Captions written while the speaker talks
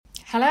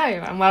Hello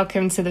and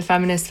welcome to the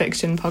Feminist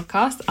Fiction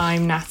Podcast.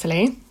 I'm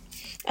Natalie.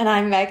 And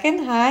I'm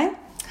Megan. Hi.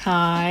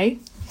 Hi.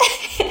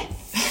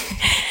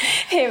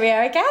 Here we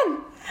are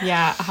again.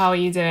 Yeah, how are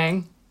you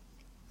doing?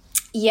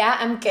 Yeah,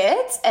 I'm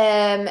good.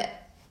 I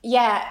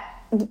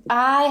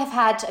have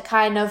had a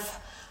kind of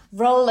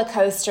roller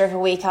coaster of a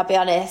week, I'll be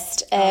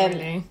honest.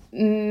 Really?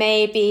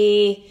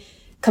 Maybe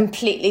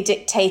completely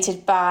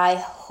dictated by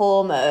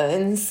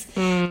hormones.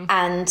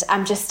 And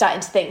I'm just starting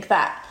to think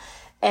that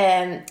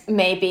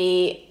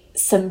maybe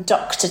some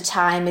doctor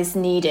time is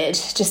needed,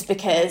 just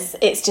because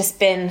it's just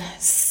been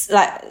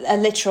like a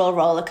literal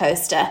roller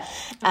coaster.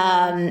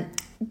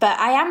 But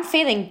I am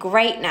feeling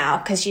great now,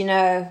 because you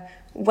know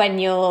when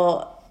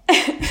you're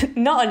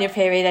not on your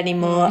period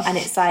anymore and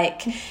it's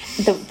like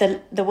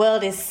the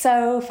world is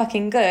so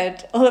fucking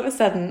good, all of a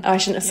sudden I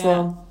shouldn't have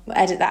sworn. We'll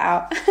edit that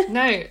out.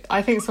 No,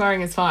 I think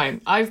swearing is fine.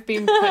 I've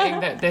been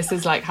putting that this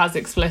is like has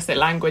explicit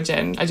language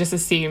in. I just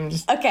assumed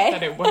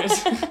that it would.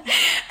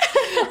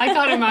 I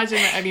can't imagine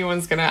that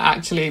anyone's going to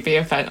actually be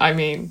offended. I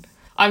mean,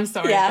 I'm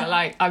sorry, but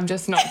like, I'm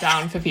just not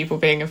down for people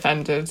being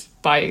offended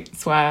by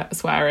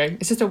swearing.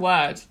 It's just a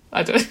word.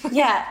 I don't.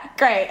 Yeah,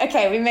 great.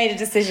 Okay, we made a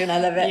decision. I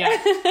love it.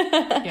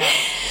 Yeah.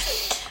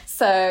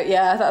 So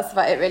yeah, that's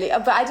about it really.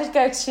 But I did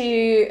go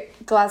to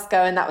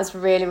Glasgow, and that was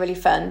really, really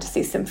fun to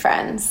see some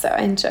friends. So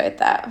I enjoyed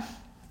that.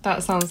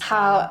 That sounds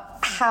fun.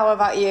 How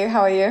about you?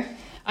 How are you?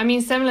 I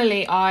mean,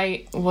 similarly,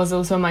 I was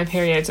also on my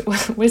period.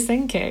 We're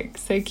syncing.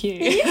 So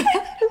cute.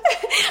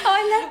 Oh,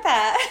 I love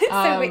that.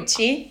 So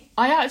witchy.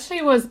 I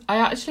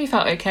actually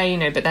felt okay, you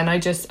know, but then I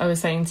was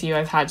saying to you,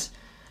 I've had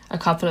a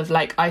couple of,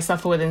 like, I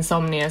suffer with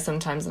insomnia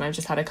sometimes, and I've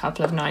just had a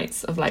couple of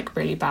nights of, like,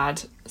 really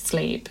bad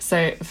sleep. So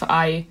if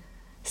I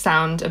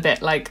sound a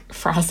bit, like,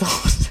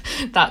 frazzled,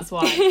 that's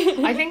why.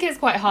 I think it's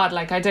quite hard.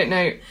 Like, I don't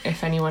know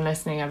if anyone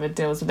listening ever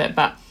deals with it,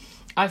 but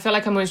I feel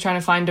like I'm always trying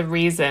to find a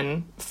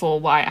reason for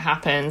why it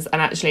happens,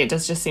 and actually it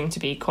does just seem to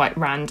be quite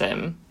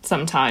random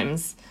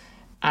sometimes.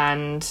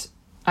 And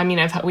I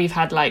mean, we've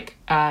had like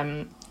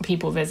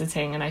people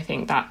visiting, and I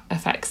think that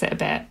affects it a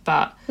bit.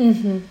 But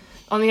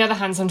on the other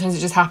hand, sometimes it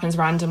just happens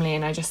randomly,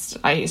 and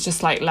it's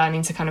just like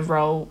learning to kind of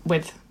roll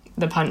with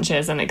the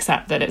punches and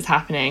accept that it's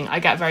happening. I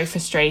get very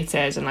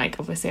frustrated, and like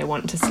obviously I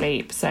want to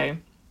sleep. So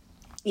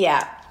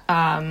yeah.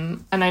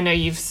 And I know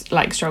you've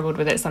like struggled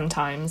with it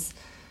sometimes,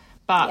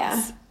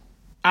 but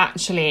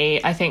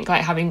actually I think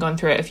like having gone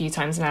through it a few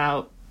times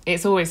now,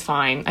 it's always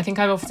fine. I think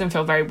I often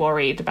feel very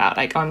worried about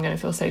like, I'm going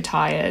to feel so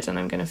tired and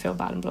I'm going to feel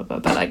bad and blah, blah,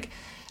 but like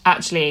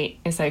actually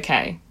it's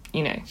okay,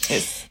 you know.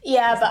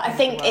 But I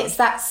think it's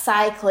that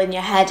cycle in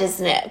your head,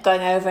 isn't it?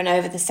 Going over and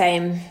over the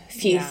same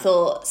few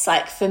thoughts.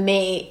 Like for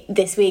me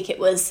this week it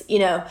was, you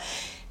know,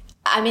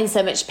 I'm in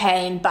so much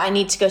pain, but I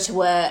need to go to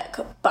work,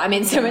 but I'm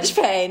in so much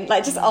pain,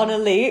 like just on a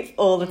loop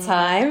all the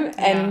time.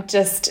 And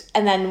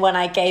then when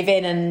I gave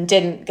in and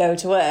didn't go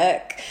to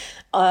work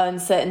on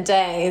certain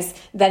days,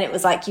 then it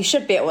was like, you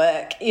should be at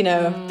work, you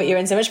know, but you're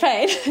in so much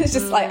pain. It's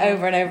just like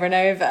over and over and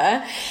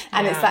over.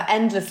 And it's that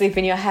endless loop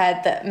in your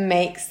head that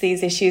makes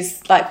these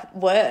issues like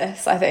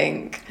worse, I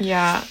think.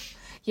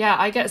 Yeah,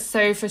 I get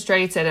so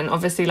frustrated, and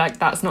obviously like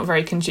that's not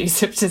very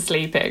conducive to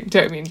sleeping. Do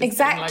you know what I mean? Just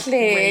exactly.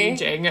 Being, like,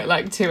 raging at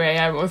like 2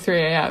 a.m. or 3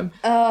 a.m.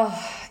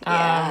 Oh,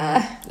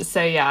 yeah.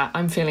 So yeah,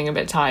 I'm feeling a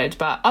bit tired,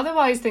 but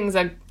otherwise things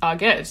are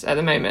good at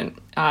the moment.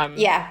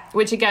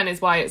 Which again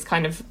is why it's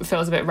kind of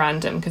feels a bit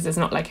random, because there's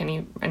not like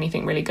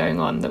anything really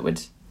going on that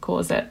would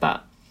cause it.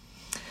 But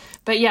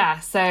yeah,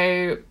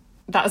 so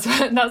that's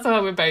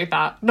where we're both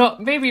at.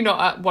 Maybe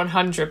not at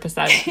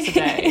 100%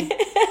 today.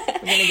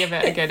 We're gonna give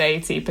it a good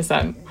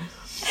 80%.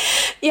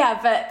 Yeah,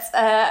 but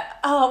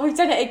we've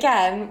done it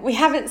again. We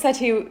haven't said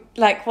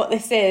what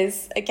this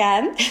is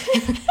again.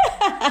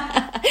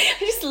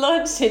 We just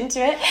launched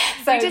into it.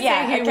 So we did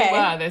say who we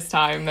were this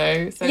time,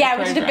 though. So yeah,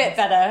 we did a bit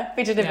better.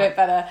 Bit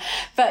better.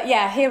 But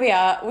yeah, here we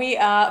are. We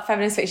are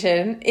Feminist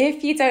Fiction.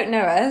 If you don't know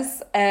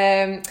us,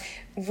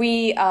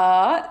 we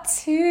are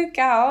two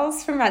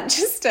gals from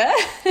Manchester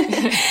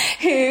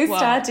who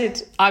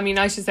started... I mean,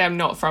 I should say I'm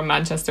not from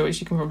Manchester, which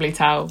you can probably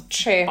tell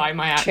by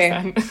my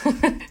accent.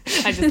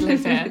 I just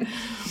live here.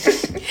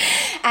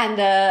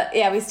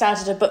 And we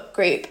started a book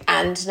group,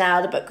 and now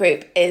the book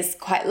group is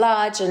quite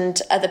large, and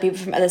other people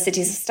from other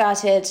cities have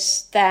started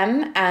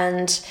them,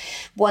 and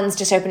one's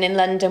just opened in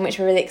London, which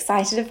we're really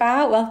excited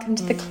about. Welcome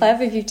to the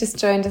club if you've just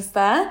joined us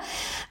there.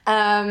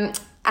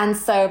 And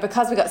so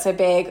because we got so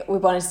big, we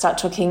wanted to start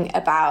talking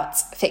about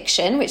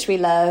fiction, which we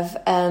love,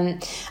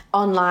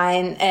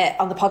 online,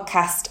 on the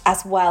podcast,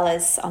 as well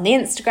as on the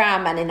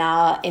Instagram and in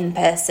our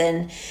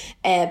in-person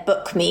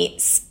book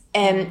meets.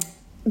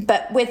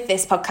 But with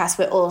this podcast,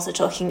 we're also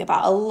talking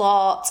about a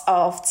lot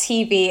of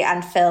TV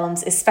and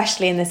films,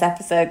 especially in this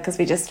episode, because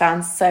we just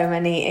found so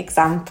many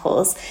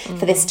examples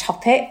for this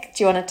topic.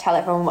 Do you want to tell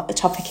everyone what the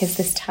topic is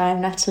this time,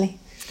 Natalie?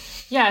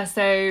 Yeah,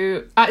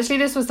 so actually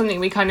this was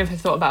something we kind of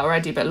have thought about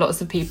already, but lots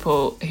of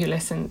people who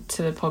listen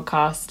to the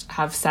podcast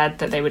have said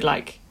that they would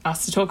like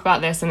us to talk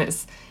about this, and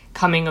it's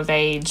coming of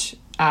age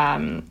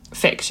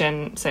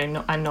fiction,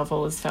 and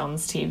novels,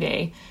 films,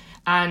 TV.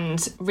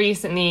 And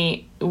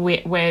recently,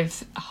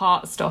 with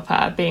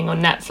Heartstopper being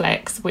on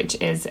Netflix,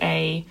 which is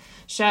a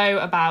show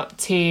about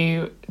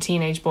two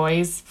teenage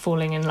boys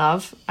falling in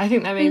love. I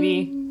think they're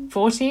maybe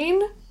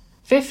 14,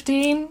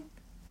 15.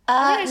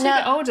 I think they should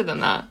get older than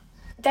that.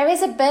 There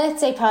is a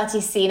birthday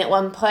party scene at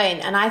one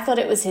point, and I thought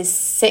it was his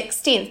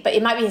 16th, but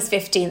it might be his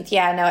 15th.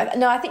 Yeah,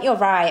 no, I think you're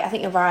right.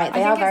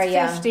 They are very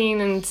young.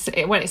 15,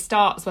 and when it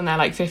starts when they're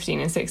like 15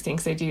 and 16,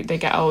 because they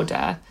get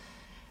older.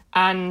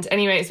 And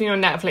anyway, it's been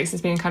on Netflix.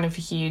 It's been kind of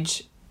a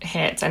huge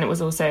hit, and it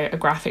was also a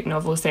graphic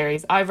novel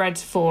series. I've read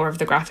 4 of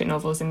the graphic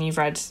novels, and you've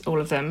read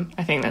all of them.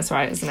 I think that's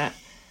right, isn't it?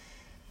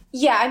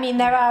 Yeah, I mean,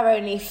 there are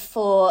only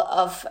 4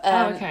 of...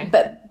 okay.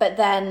 But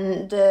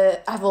then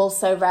I've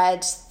also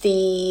read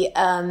the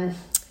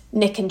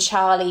Nick and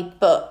Charlie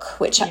book,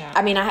 which,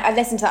 I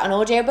listened to that on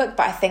audiobook,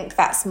 but I think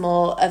that's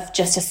more of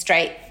just a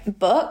straight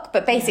book.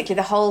 But basically,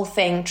 the whole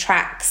thing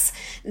tracks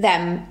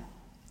them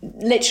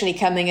literally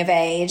coming of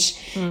age.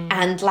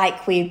 And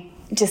like we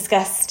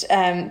discussed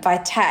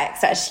by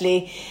text,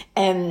 actually...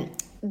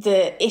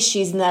 the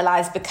issues in their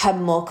lives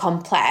become more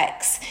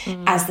complex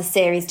as the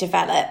series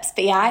develops.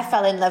 But yeah, I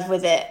fell in love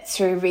with it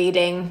through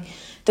reading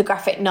the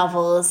graphic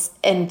novels,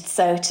 and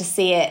so to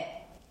see it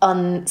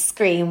on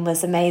screen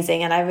was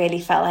amazing. And I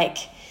really felt like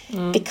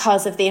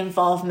because of the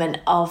involvement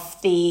of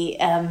the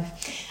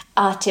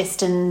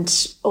artist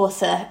and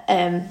author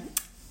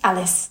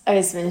Alice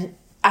Oseman,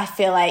 I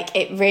feel like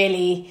it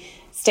really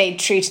stayed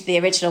true to the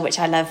original, which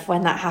I love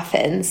when that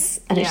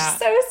happens. And it's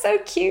so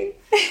cute.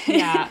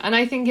 Yeah, and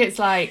I think it's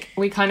like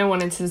we kind of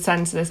wanted to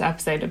centre this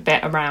episode a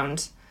bit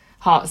around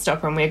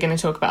Heartstopper, and we're going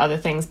to talk about other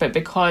things, but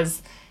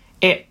because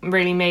it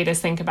really made us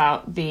think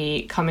about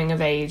the coming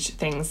of age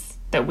things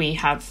that we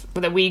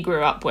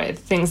grew up with,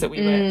 things that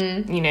we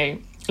were,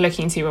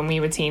 looking to when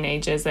we were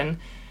teenagers. And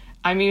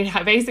I mean,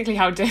 basically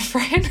how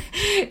different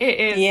it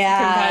is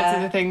compared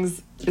to the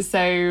things.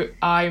 So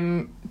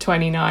I'm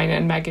 29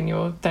 and Megan,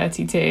 you're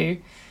 32. Right?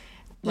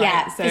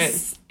 Yeah. So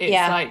it's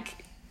like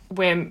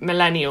we're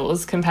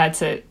millennials compared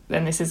to,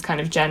 and this is kind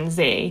of Gen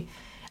Z.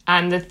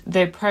 And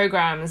the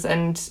programs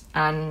and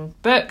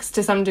books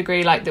to some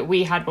degree like that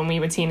we had when we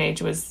were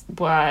teenagers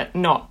were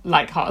not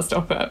like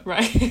Heartstopper,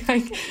 right?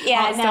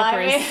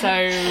 Heartstopper is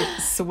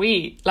so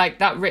sweet. Like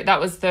that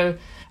was the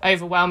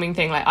overwhelming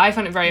thing. Like I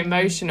found it very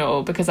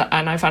emotional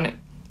and I found it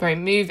very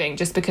moving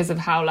just because of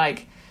how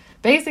like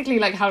basically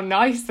like how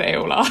nice they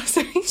all are to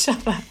each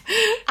other.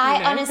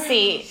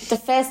 Honestly, the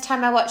first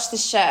time I watched the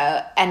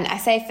show, and I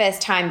say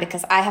first time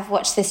because I have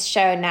watched this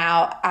show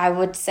now, I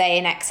would say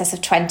in excess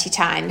of 20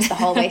 times the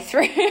whole way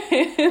through.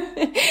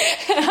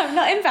 I'm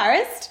not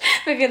embarrassed,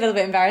 maybe a little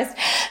bit embarrassed.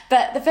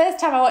 But the first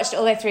time I watched it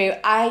all the way through,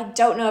 I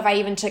don't know if I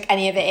even took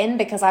any of it in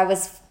because I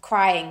was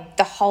crying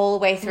the whole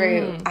way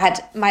through.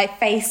 My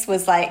face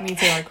was like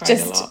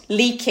just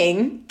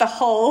leaking the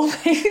whole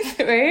way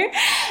through.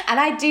 And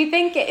I do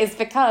think it is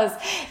because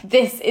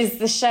this is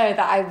the show that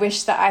I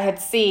wish that I had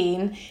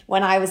seen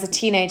when I was a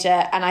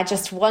teenager, and I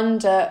just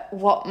wonder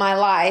what my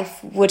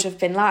life would have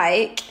been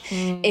like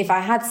if I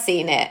had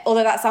seen it.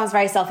 Although that sounds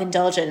very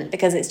self-indulgent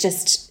because it's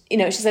just,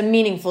 it's just a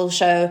meaningful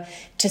show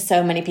to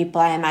so many people,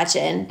 I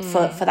imagine,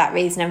 for that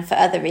reason and for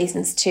other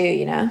reasons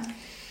too,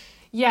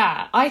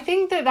 Yeah, I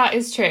think that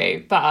is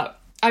true. But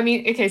I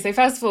mean, okay, so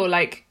first of all,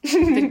 like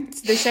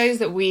the shows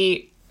that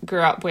we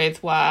grew up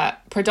with were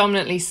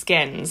predominantly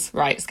Skins,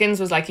 right? Skins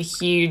was like a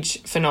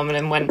huge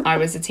phenomenon when I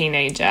was a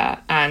teenager,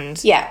 and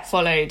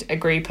followed a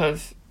group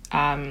of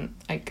I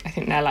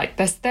think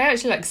they're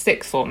actually like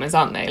sixth formers,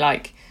 aren't they?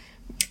 Like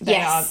they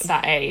are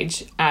that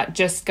age,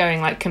 just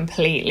going like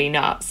completely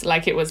nuts.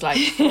 Like it was like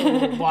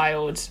full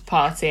wild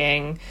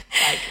partying,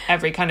 like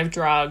every kind of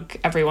drug,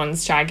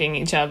 everyone's shagging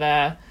each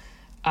other.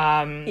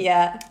 And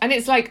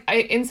it's like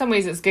in some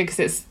ways it's good because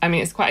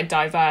it's quite a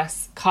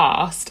diverse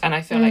cast, and I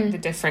feel like the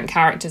different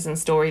characters and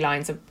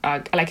storylines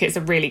are like it's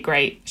a really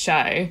great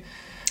show.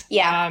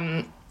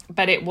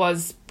 But it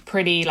was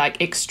pretty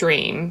like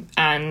extreme,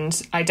 and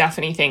I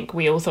definitely think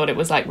we all thought it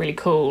was like really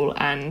cool.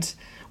 And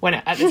when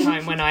at the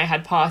time when I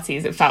had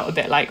parties, it felt a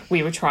bit like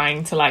we were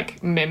trying to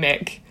like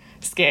mimic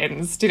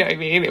Skins. Do you know what I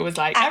mean? It was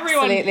like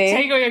everyone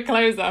take all your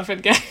clothes off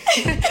and get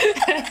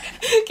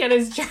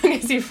as drunk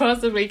as you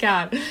possibly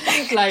can.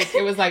 Like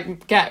it was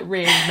like get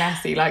really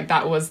messy. Like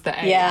that was the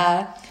aim.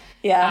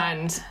 Yeah.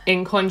 And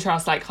in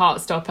contrast, like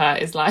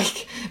Heartstopper is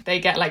like they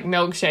get like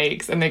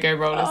milkshakes and they go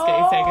roller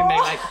skating and they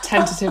like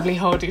tentatively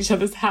hold each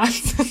other's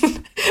hands.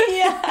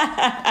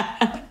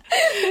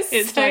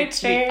 It's so like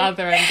true. The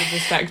other end of the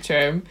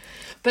spectrum.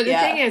 But the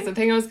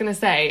thing I was going to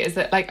say is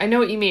that, like, I know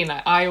what you mean.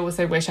 Like, I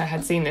also wish I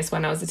had seen this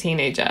when I was a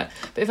teenager.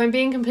 But if I'm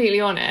being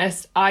completely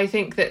honest, I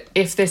think that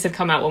if this had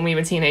come out when we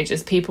were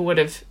teenagers, people would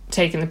have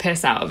taken the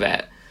piss out of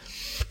it.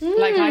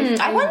 Like,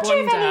 I wonder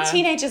if any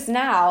teenagers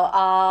now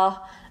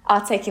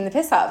are taking the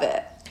piss out of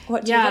it.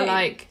 What do you think?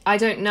 Like, I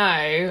don't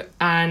know.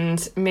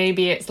 And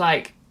maybe it's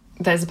like,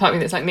 there's a part of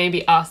me that's like,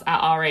 maybe us at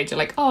our age are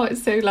like, oh,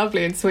 it's so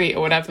lovely and sweet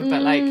or whatever.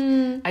 But, like,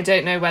 I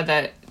don't know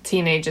whether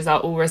teenagers are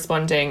all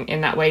responding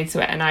in that way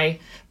to it.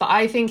 But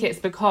I think it's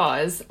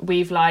because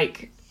we've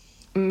like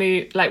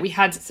we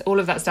had all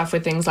of that stuff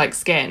with things like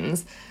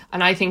Skins,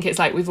 and I think it's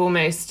like we've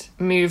almost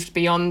moved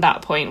beyond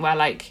that point where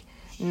like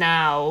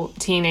now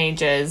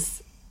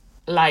teenagers,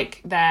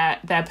 like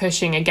they're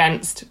pushing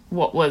against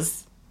what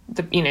was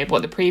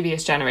what the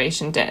previous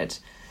generation did.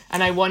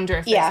 And I wonder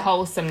if this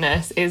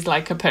wholesomeness is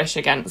like a push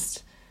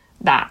against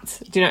that.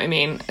 Do you know what I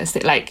mean? It's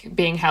like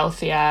being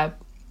healthier,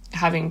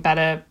 having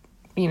better,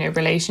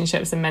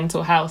 relationships and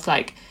mental health,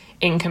 like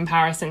in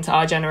comparison to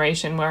our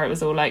generation where it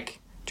was all like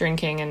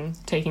drinking and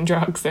taking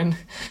drugs and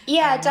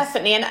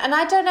definitely. And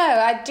I don't know,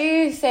 I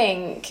do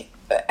think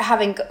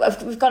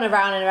we've gone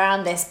around and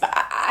around this, but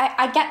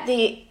I get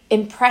the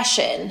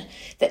impression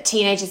that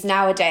teenagers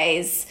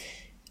nowadays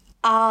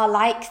are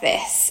like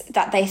this,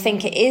 that they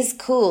think it is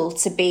cool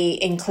to be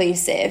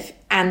inclusive,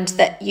 and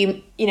that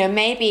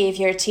maybe if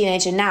you're a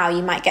teenager now,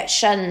 you might get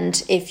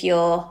shunned if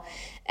you're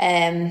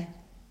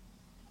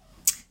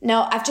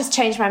no, I've just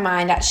changed my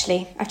mind,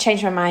 actually. I've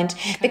changed my mind.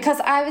 Okay. Because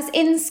I was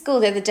in school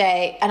the other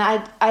day, and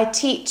I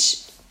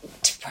teach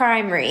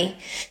primary.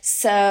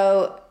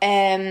 So,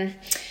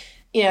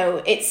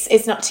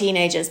 it's not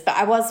teenagers, but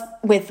I was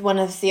with one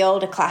of the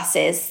older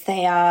classes.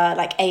 They are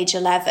like age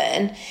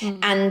 11.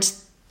 And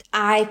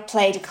I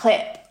played a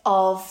clip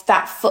of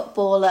that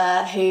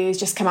footballer who's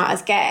just come out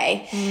as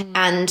gay.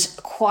 And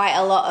quite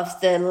a lot of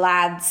the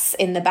lads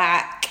in the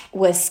back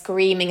were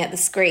screaming at the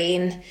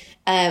screen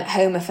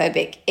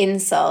homophobic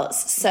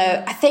insults. So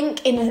I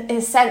think in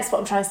a sense what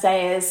I'm trying to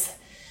say is,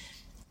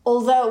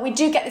 although we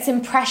do get this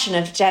impression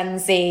of Gen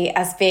Z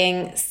as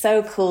being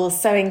so cool,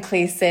 so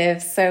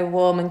inclusive, so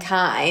warm and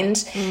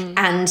kind,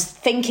 and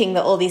thinking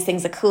that all these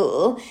things are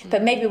cool,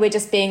 but maybe we're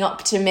just being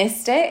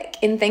optimistic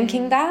in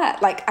thinking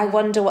that. Like, I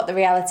wonder what the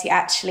reality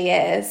actually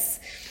is.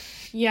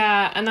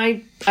 Yeah, and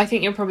I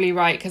think you're probably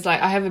right, because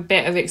like I have a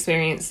bit of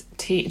experience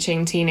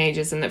teaching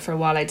teenagers, and that for a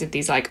while I did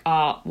these like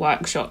art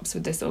workshops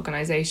with this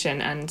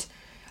organisation, and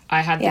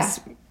I had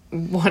this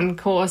one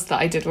course that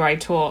I did where I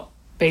taught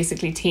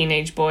basically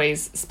teenage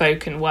boys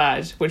spoken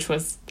word, which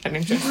was an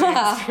interesting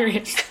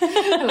experience.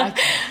 Like,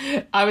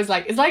 I was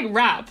like, it's like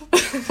rap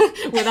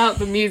without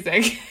the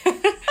music.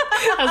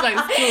 I was like,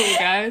 it's cool,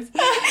 guys.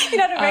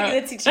 You're not a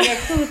regular teacher, you're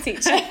a cool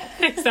teacher.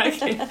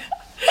 Exactly.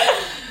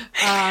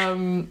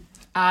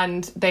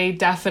 And they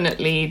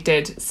definitely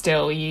did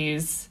still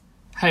use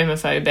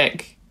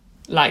homophobic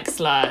like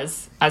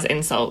slurs as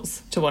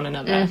insults to one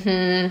another.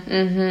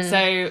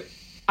 So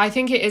I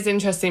think it is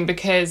interesting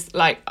because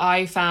like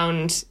I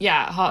found,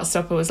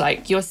 Heartstopper was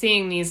like, you're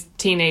seeing these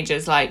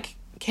teenagers like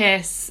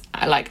kiss,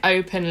 like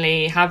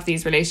openly have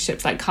these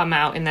relationships, like come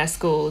out in their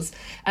schools,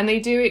 and they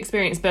do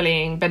experience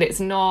bullying, but it's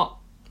not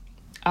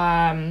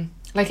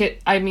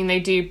they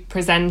do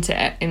present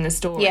it in the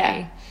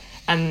story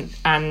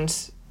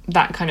and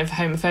that kind of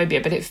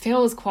homophobia, but it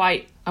feels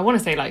quite, I want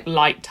to say like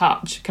light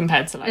touch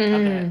compared to like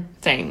other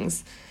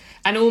things.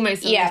 And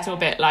almost a little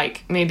bit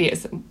like, maybe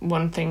it's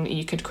one thing that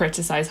you could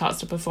criticise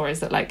Heartstopper for,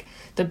 is that like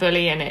the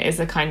bully in it is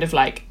a kind of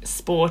like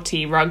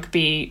sporty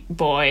rugby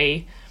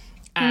boy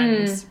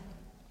and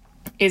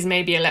is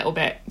maybe a little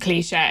bit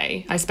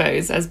cliche, I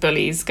suppose, as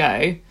bullies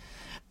go.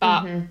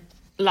 But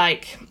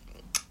like,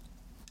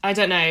 I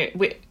don't know,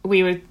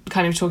 we were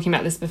kind of talking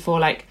about this before,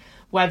 like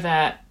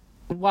whether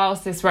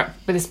whilst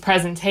this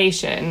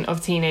presentation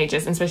of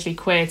teenagers, and especially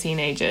queer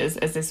teenagers,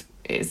 is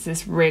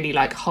this really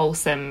like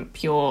wholesome,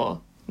 pure,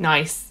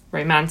 nice,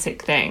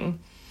 romantic thing,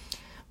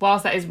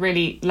 whilst that is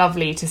really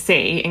lovely to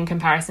see in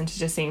comparison to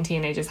just seeing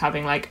teenagers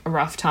having like a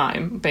rough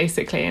time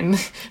basically and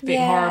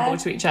being horrible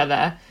to each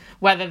other,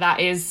 whether that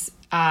is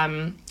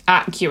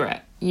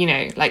accurate,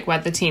 like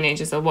whether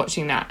teenagers are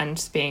watching that and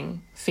just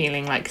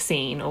feeling like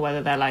seen, or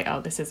whether they're like,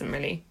 oh, this isn't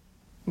really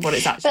what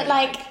it's actually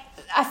like.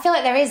 I feel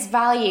like there is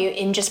value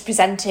in just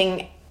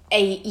presenting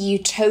a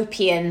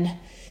utopian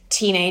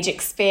teenage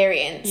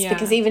experience,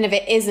 because even if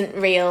it isn't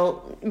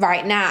real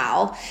right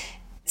now,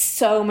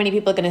 so many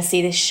people are going to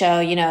see this show.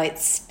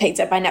 It's picked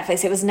up by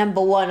Netflix. It was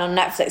number one on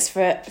Netflix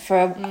for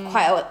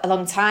quite a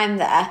long time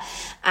there,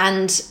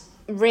 and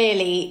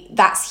really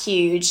that's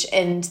huge,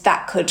 and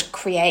that could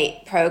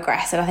create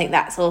progress. And I think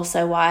that's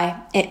also why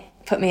it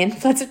put me in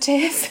floods of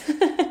tears.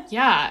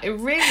 Yeah, it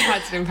really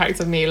had an impact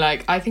on me.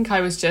 Like, I think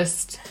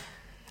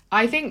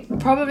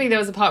probably there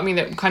was a part of me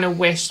that kind of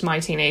wished my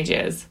teenage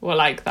years were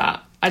like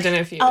that. I don't know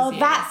if you... Oh,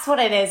 that's what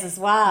it is as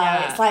well.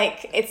 Yeah.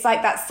 It's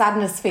like that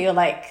sadness for your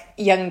like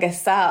younger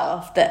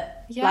self, that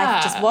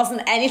life just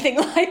wasn't anything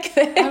like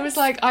this. I was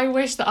like, I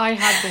wish that I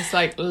had this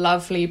like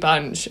lovely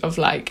bunch of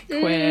like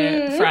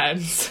queer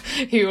friends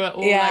who were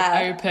all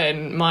like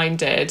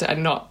open-minded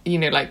and not,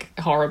 like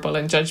horrible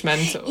and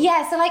judgmental.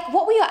 Yeah, so like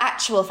what were your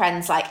actual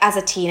friends like as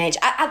a teenager?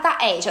 At that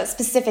age, at a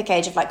specific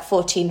age of like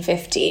 14,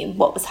 15,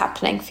 what was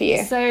happening for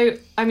you? So,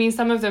 I mean,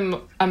 some of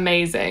them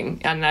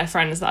amazing, and they're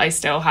friends that I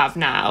still have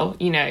now,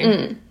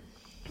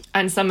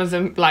 and some of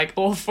them like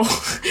awful.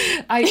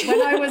 When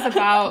I was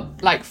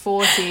about like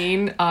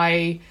 14,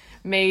 I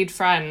made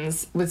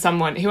friends with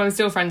someone who I'm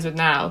still friends with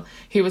now,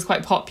 who was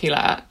quite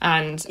popular,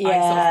 and I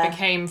sort of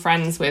became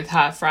friends with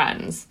her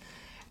friends.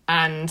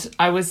 And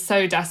I was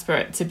so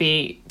desperate to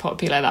be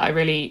popular that I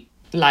really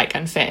like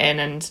and fit in.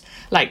 And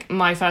like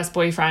my first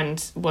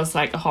boyfriend was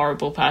like a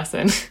horrible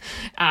person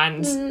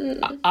and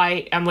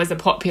was a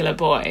popular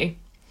boy.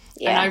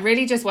 And I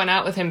really just went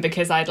out with him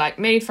because I'd like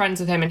made friends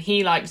with him and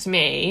he liked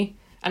me.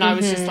 And I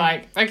was just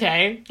like,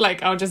 okay,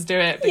 like I'll just do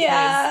it because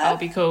I'll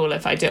be cool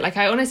if I do it. Like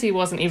I honestly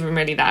wasn't even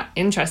really that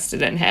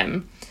interested in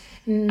him.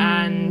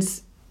 And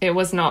it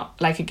was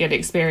not like a good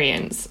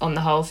experience on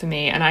the whole for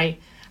me. And I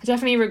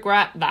definitely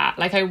regret that.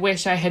 Like I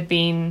wish I had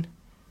been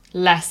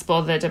less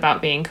bothered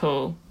about being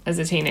cool as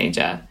a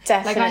teenager.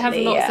 Definitely, like I have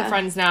lots of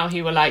friends now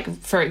who were like,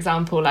 for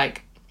example,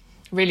 like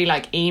really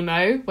like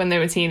emo when they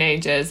were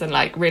teenagers and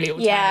like really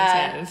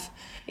alternative.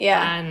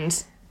 Yeah.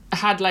 And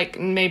had like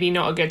maybe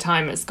not a good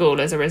time at school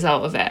as a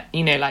result of it,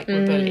 you know, like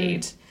were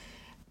bullied.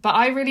 But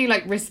I really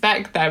like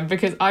respect them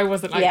because I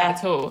wasn't like that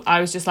at all.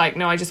 I was just like,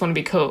 no, I just want to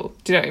be cool.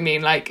 Do you know what I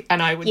mean? Like,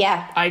 and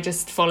I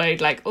just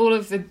followed like all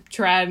of the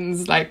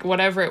trends, like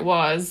whatever it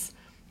was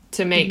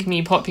to make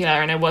me popular.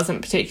 And I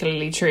wasn't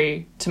particularly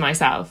true to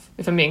myself,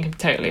 if I'm being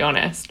totally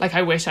honest. Like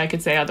I wish I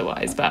could say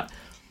otherwise, but.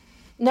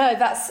 No,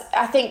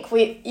 I think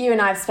you and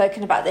I have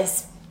spoken about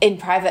this in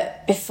private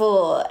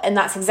before, and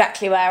that's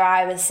exactly where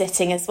I was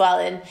sitting as well.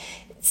 And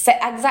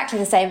exactly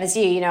the same as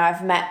you. You know,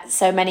 I've met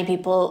so many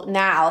people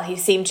now who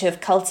seem to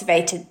have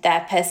cultivated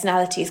their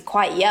personalities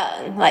quite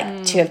young,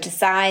 like to have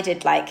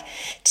decided like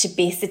to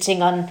be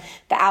sitting on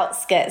the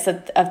outskirts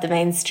of the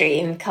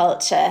mainstream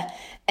culture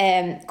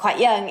quite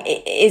young.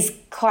 It is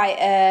quite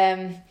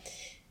an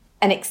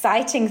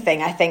exciting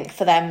thing, I think,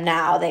 for them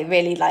now. They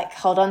really like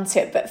hold on to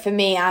it. But for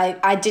me,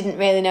 I didn't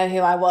really know who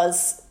I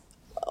was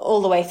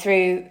all the way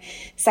through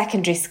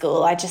secondary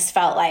school. I just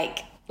felt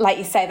like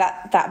you say,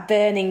 that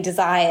burning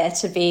desire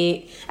to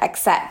be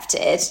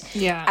accepted.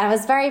 Yeah. And I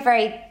was very,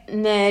 very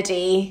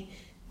nerdy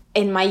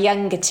in my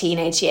younger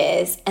teenage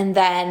years. And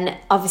then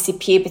obviously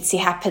puberty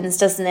happens,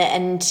 doesn't it?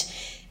 And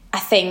I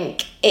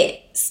think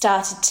it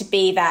started to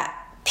be that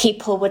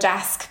people would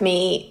ask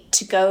me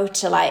to go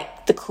to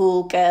like the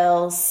cool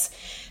girls'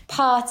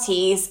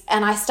 parties.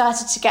 And I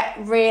started to get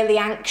really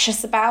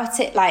anxious about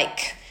it,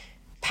 like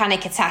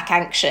panic attack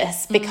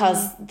anxious,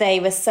 because they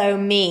were so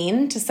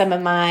mean to some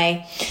of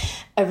my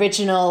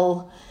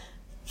original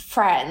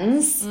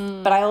friends,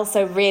 but I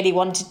also really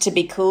wanted to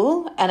be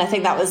cool. And I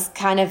think that was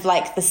kind of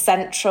like the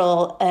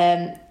central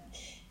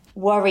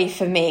worry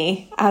for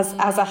me as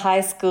a high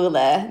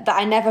schooler that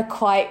I never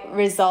quite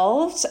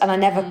resolved. And I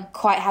never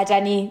quite had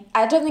any,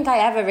 I don't think I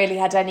ever really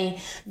had any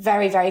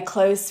very, very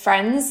close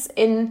friends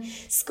in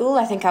school.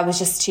 I think I was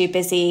just too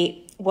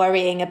busy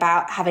worrying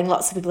about having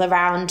lots of people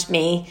around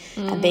me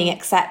and being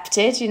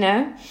accepted, you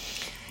know?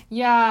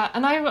 Yeah,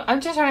 and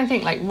I'm just trying to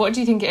think, like, what do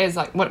you think it is?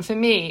 Like, what for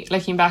me,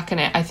 looking back on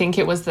it, I think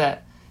it was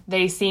that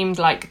they seemed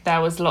like there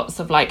was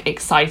lots of, like,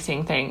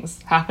 exciting things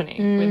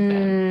happening with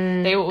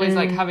them. They were always,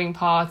 like, having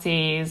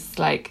parties,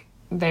 like,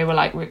 they were,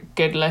 like,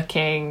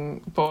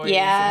 good-looking boys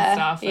and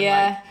stuff. And,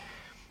 like,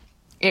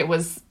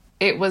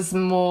 it was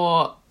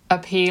more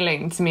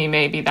appealing to me,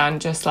 maybe,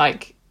 than just,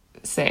 like,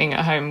 sitting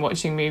at home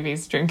watching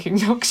movies, drinking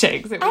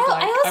milkshakes. It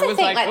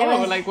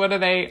was what are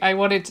they? I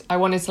wanted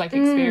to like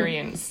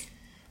experience.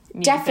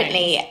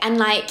 Definitely. Things. And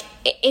like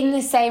in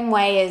the same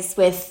way as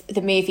with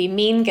the movie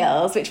Mean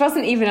Girls, which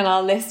wasn't even on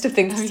our list of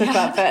things to talk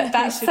about, but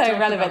that's so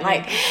relevant.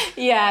 Like,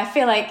 I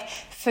feel like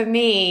for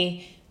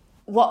me,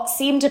 what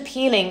seemed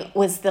appealing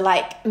was the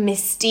like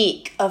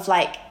mystique of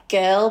like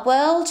girl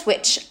world,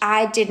 which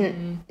I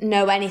didn't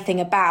know anything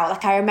about.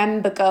 Like I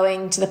remember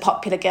going to the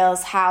popular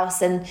girls'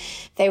 house and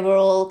they were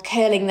all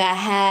curling their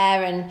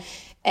hair and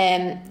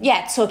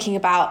talking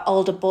about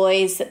older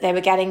boys that they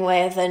were getting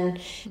with and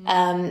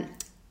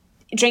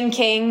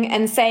drinking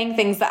and saying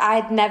things that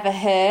I'd never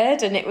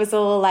heard, and it was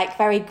all like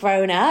very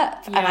grown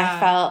up. And I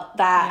felt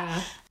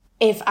that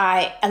if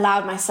I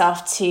allowed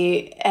myself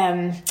to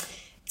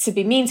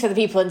be mean to other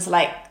people and to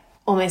like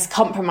almost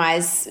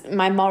compromise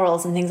my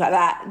morals and things like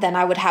that, then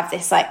I would have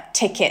this like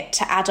ticket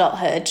to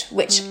adulthood,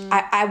 which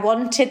I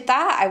wanted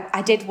that.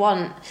 I did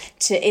want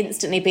to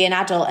instantly be an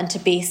adult and to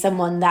be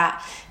someone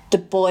that the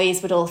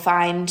boys would all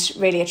find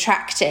really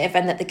attractive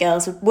and that the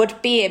girls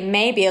would be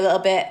maybe a little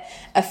bit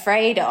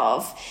afraid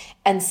of.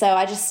 And so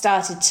I just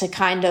started to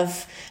kind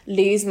of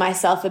lose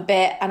myself a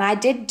bit. And I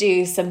did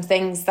do some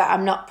things that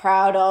I'm not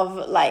proud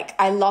of. Like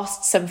I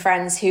lost some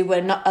friends who were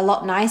not a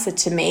lot nicer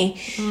to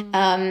me.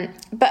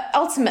 But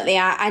ultimately,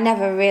 I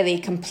never really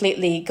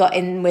completely got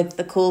in with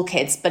the cool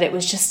kids. But it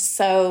was just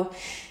so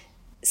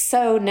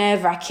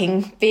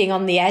nerve-wracking being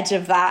on the edge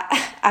of that.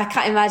 I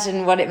can't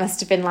imagine what it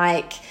must have been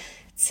like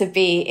to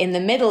be in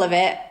the middle of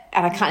it.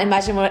 And I can't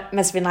imagine what it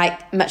must have been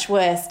like much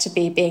worse to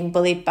be being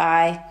bullied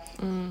by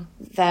them.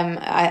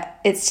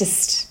 It's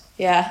just,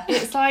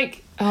 it's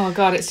like, oh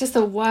god, it's just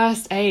the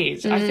worst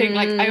age. I think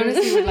like I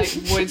honestly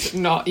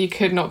you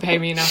could not pay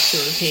me enough to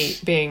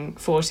repeat being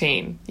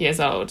 14 years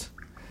old,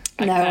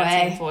 like no 13,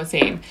 way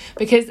 14,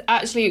 because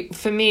actually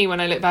for me, when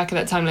I look back at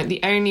that time, like the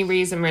only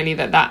reason really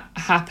that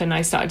happened,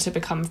 I started to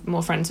become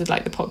more friends with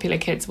like the popular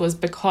kids, was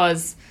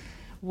because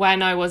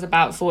when I was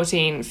about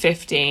 14,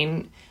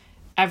 15,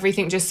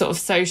 everything just sort of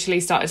socially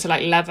started to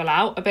like level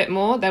out a bit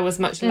more. There was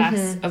much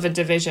less of a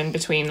division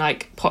between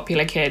like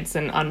popular kids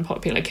and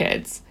unpopular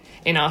kids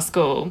in our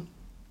school.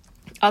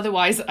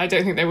 Otherwise, I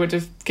don't think they would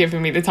have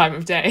given me the time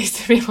of day,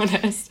 to be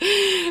honest.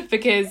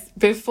 Because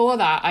before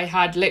that, I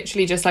had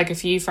literally just like a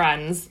few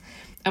friends,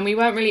 and we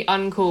weren't really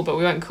uncool, but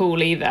we weren't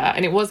cool either.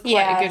 And it was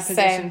quite a good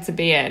position to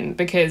be in,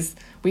 because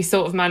we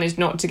sort of managed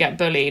not to get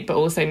bullied, but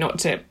also not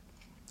to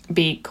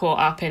be caught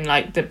up in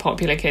like the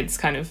popular kids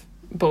kind of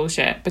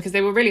bullshit, because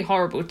they were really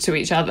horrible to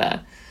each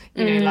other,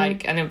 you know,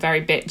 like, and they were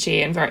very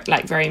bitchy and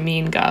very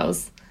mean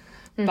girls.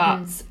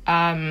 But,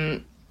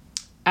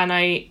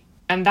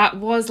 and that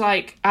was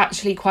like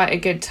actually quite a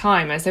good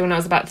time. I say when I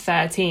was about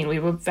 13, we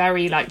were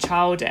very like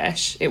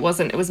childish. It was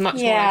much more like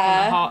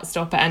on the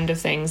Heartstopper end of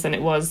things than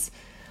it was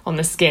on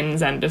the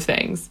Skins end of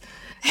things.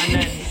 And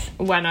then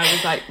when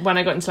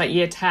I got into like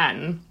year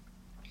 10,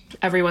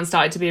 everyone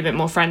started to be a bit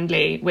more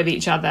friendly with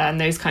each other, and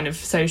those kind of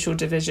social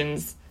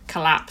divisions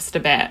collapsed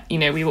a bit. You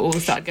know, we were all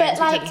started going to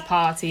each other's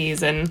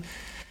parties, and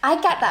I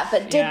get that,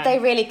 but did they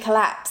really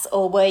collapse,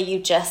 or were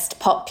you just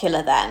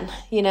popular then?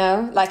 You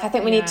know, like, I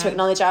think we need to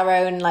acknowledge our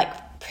own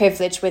like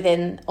privilege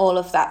within all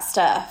of that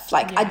stuff.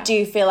 Like, I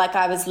do feel like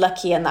I was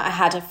lucky in that I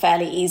had a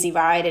fairly easy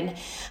ride in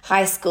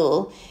high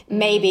school,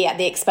 maybe at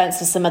the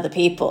expense of some other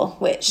people,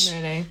 which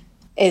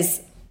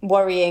is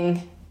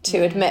worrying to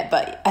admit,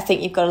 but I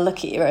think you've got to look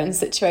at your own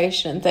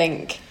situation and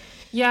think.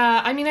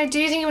 Yeah, I mean, I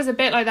do think it was a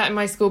bit like that in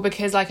my school,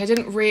 because like I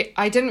didn't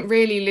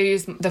really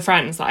lose the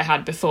friends that I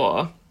had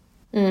before.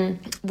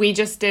 We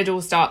just did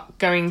all start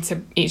going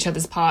to each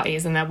other's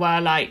parties, and there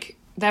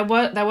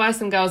were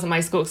some girls in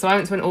my school. So I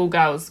went to an all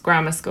girls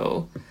grammar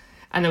school,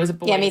 and there was a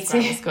boys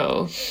grammar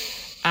school,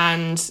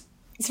 and it's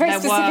a very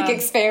specific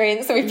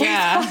experience that we've both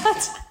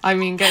had. I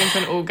mean, going to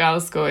an all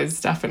girls school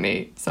is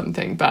definitely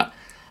something, but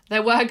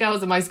there were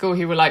girls in my school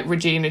who were like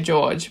Regina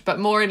George, but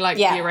more in like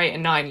year 8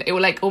 and 9. It were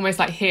like almost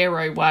like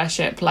hero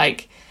worship.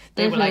 Like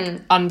they were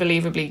like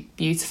unbelievably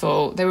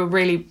beautiful. They were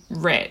really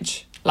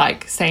rich.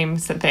 Like same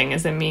thing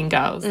as in Mean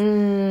Girls.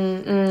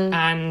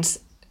 And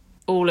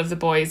all of the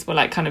boys were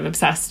like kind of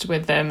obsessed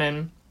with them,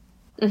 and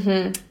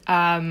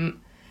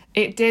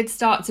it did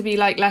start to be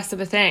like less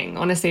of a thing,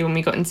 honestly, when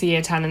we got into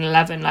year 10 and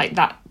 11. Like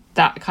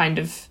that kind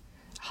of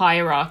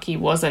hierarchy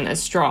wasn't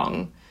as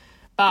strong,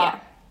 but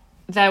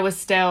there was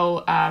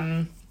still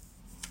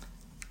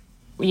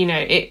you know,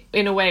 it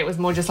in a way it was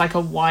more just like a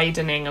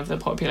widening of the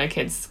popular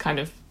kids kind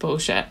of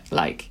bullshit,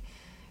 like,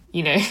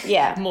 you know,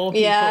 more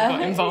people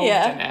got involved in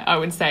it, I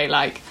would say,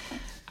 like,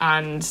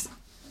 and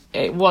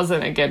it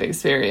wasn't a good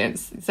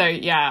experience. So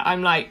yeah,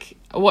 I'm like,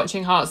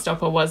 watching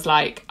Heartstopper was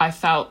like, I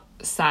felt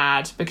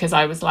sad, because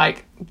I was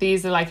like,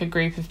 these are like a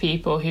group of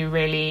people who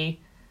really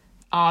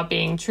are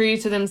being true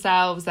to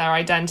themselves, their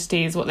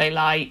identities, what they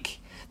like,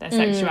 their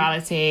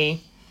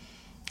sexuality,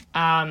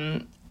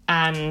 and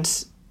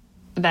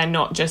they're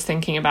not just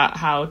thinking about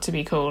how to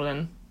be cool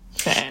and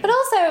fit in. But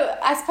also,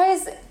 I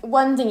suppose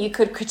one thing you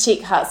could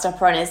critique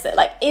Heartstopper on is that,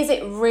 like, is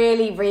it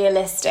really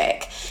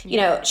realistic? You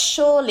know,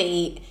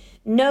 surely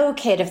no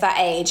kid of that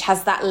age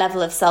has that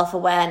level of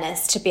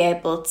self-awareness to be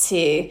able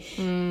to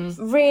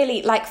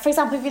really, like, for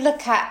example, if you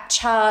look at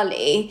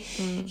Charlie,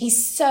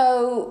 he's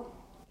so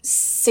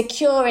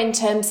secure in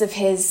terms of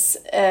his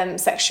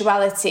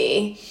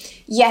sexuality.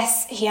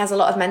 Yes, he has a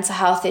lot of mental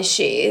health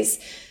issues,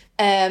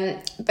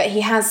 but he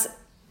has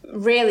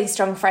really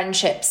strong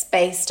friendships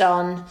based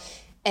on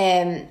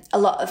a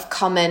lot of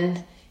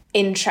common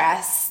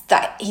interests,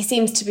 that he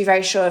seems to be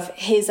very sure of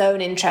his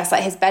own interests.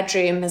 Like, his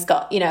bedroom has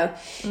got, you know,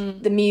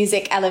 the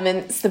music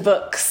elements, the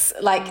books,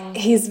 like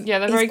he's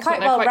very quite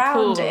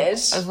well-rounded cool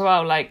as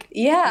well, like,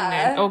 you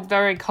know,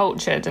 very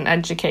cultured and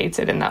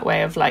educated in that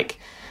way of, like,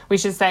 we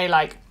should say,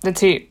 like,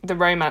 the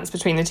romance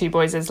between the two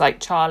boys is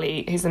like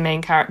Charlie, who's the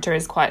main character,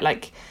 is quite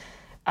like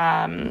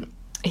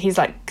he's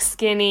like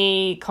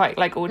skinny, quite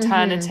like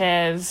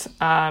alternative.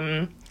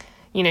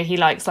 You know, he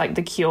likes like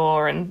The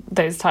Cure and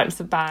those types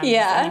of bands.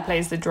 And he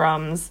plays the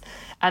drums.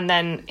 And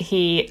then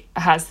he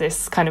has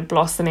this kind of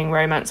blossoming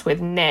romance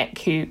with Nick,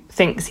 who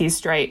thinks he's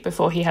straight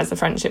before he has a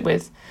friendship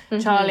with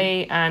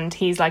Charlie. And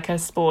he's like a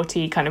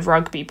sporty kind of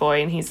rugby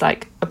boy, and he's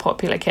like a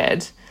popular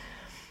kid.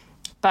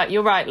 But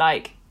you're right,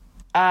 like,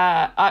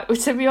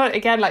 to be honest,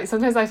 again, like,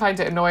 sometimes I find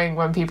it annoying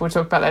when people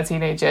talk about their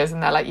teenagers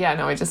and they're like, yeah,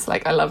 no, I just,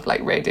 like, I love,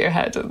 like,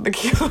 Radiohead and The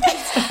Cure and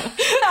stuff.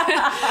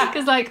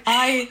 Because, like,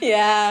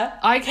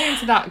 I came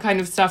to that kind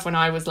of stuff when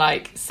I was,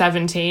 like,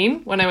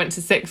 17, when I went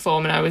to sixth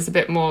form, and I was a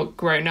bit more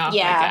grown up, I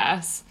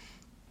guess.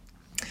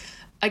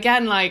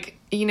 Again, like,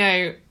 you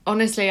know,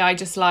 honestly, I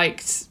just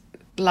liked,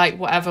 like,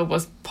 whatever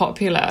was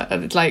popular,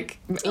 like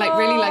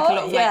really like a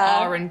lot of like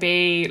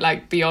R&B,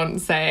 like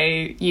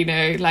Beyonce, you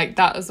know, like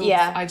that was all,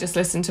 I just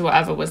listened to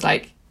whatever was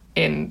like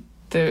in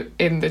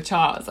the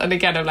charts. And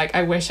again, I'm like,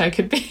 I wish I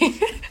could be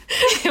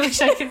I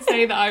wish I could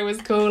say that I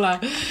was cooler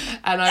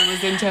and I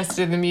was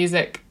interested in the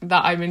music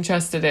that I'm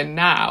interested in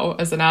now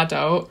as an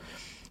adult,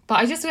 but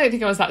I just don't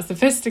think I was that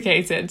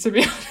sophisticated, to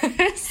be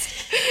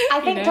honest.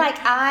 I think, like,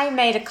 I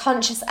made a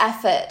conscious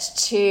effort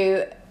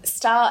to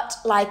start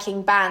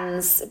liking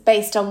bands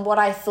based on what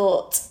I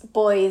thought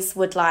boys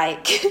would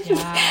like. Yeah.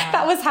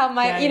 That was how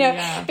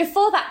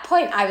before that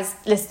point I was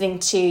listening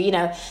to,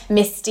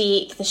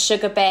 Mystique, the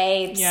Sugar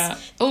Babes. Yeah.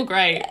 All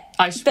great.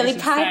 Billy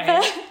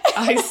Piper.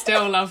 I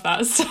still love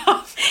that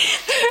stuff.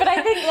 But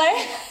I think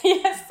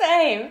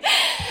same.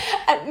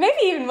 Maybe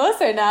even more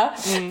so now.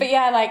 But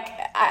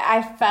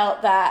I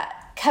felt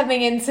that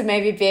coming into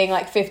maybe being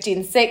like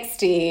 15,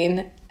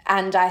 16,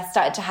 and I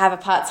started to have a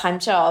part-time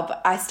job,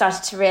 I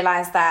started to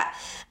realise that,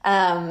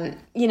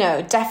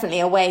 definitely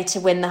a way to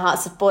win the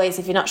hearts of boys,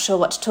 if you're not sure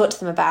what to talk to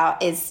them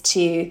about, is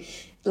to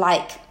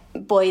like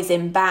boys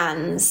in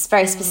bands,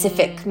 very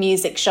specific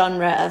music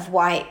genre of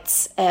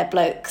white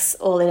blokes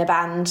all in a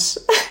band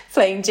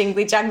playing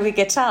jingly jangly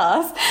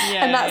guitars.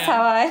 And that's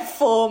how I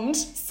formed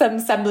some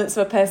semblance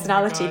of a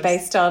personality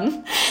based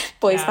on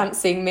boys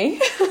fancying me.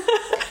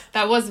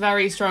 That was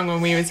very strong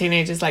when we were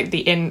teenagers, like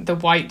the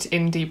white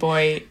indie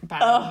boy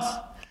band.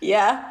 Oh,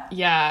 yeah.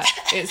 Yeah.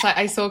 It's like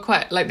I saw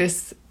quite like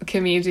this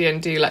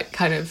comedian do like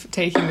kind of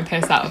taking the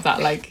piss out of that,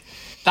 like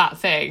that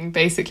thing,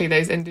 basically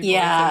those indie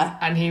boys.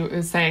 And he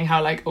was saying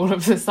how like all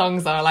of the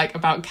songs are like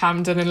about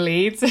Camden and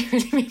Leeds. It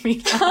really made me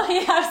laugh. Oh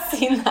yeah, I've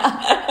seen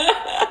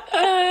that.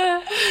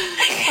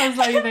 I was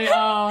like, they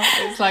are.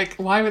 It's like,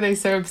 why were they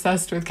so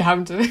obsessed with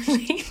Camden and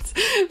Leeds?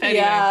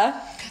 Anyway,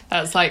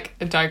 that's like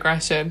a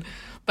digression.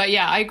 But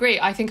yeah, I agree.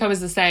 I think I was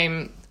the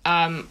same.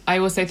 I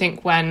also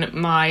think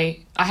when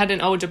I had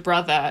an older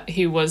brother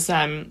who was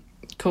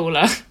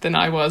cooler than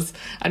I was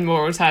and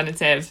more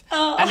alternative.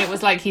 Oh. And it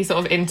was like he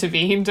sort of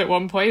intervened at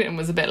one point and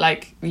was a bit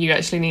like, you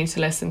actually need to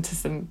listen to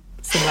some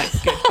like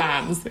good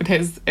bands in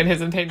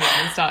his opinion,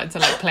 and started to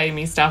like play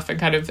me stuff and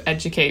kind of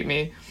educate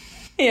me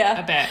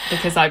a bit,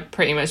 because I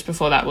pretty much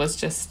before that was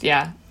just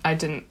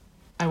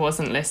I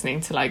wasn't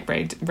listening to like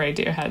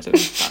Radiohead and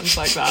bands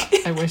like that.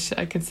 I wish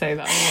I could say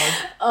that I was.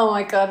 Oh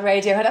my god,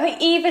 Radiohead. I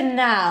think even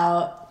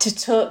now, to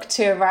talk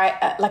to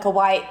a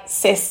white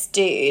cis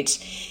dude,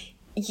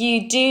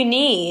 you do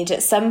need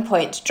at some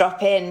point to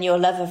drop in your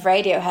love of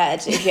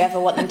Radiohead if you ever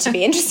want them to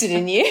be interested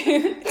in you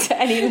to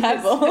any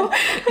level.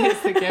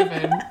 It's a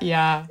given.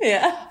 Yeah.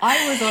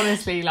 I was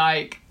honestly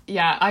like,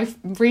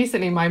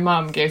 recently my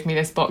mum gave me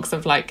this box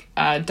of like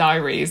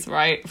diaries,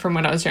 right, from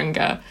when I was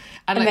younger.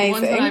 And like the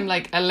ones when I'm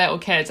like a little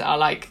kid are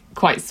like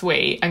quite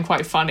sweet and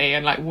quite funny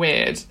and like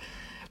weird.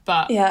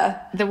 But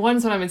the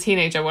ones when I'm a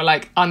teenager were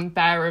like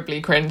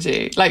unbearably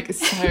cringy, like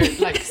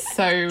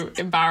so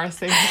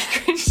embarrassingly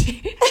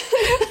cringy.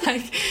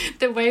 Like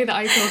the way that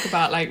I talk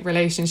about like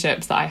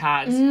relationships that I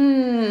had,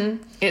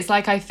 it's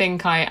like I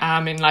think I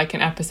am in like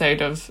an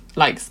episode of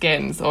like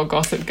Skins or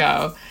Gossip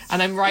Girl,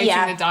 and I'm writing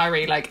the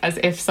diary like as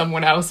if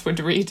someone else would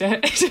read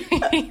it.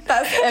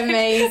 That's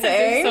amazing.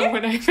 As if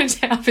someone opened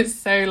it up. Is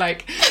so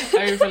like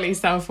overly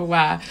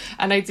self-aware.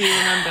 And I do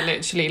remember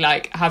literally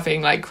like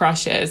having like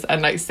crushes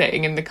and like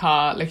sitting in the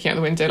car looking out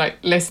the window like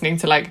listening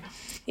to like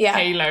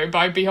Halo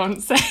by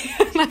Beyonce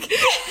and like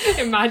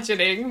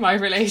imagining my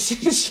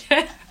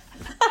relationship.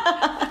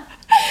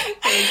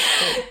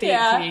 It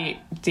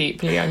was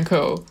deeply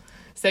uncool.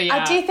 So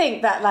I do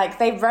think that like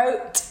they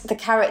wrote the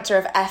character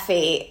of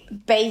Effie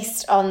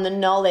based on the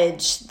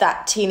knowledge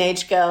that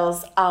teenage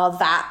girls are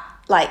that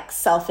like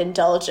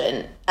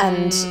self-indulgent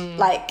and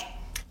like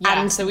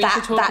so we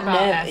should talk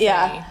about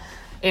Effie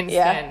in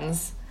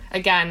Skins.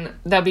 Again,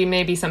 there'll be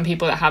maybe some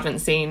people that haven't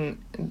seen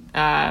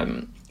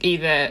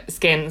either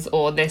Skins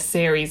or this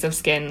series of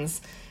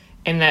Skins,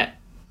 in that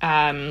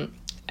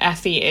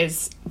Effie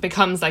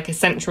becomes like a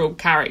central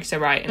character,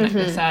 right, in like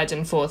the third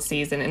and fourth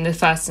season. In the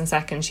first and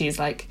second, she's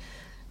like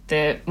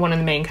one of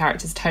the main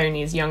characters,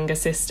 Tony's younger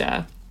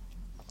sister.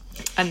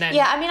 And then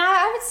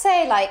I would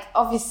say like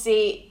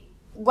obviously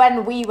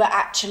when we were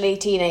actually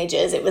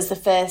teenagers, it was the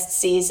first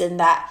season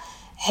that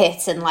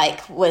hit and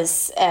like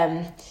was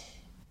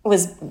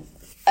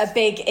a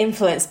big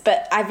influence,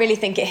 but I really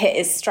think it hit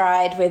its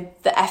stride with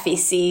the Effie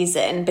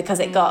season because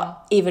it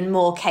got even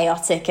more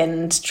chaotic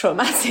and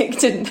traumatic,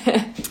 didn't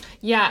it?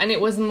 Yeah, and it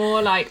was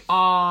more like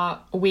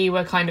we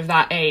were kind of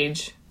that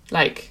age,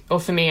 like, or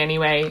for me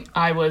anyway,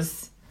 I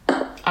was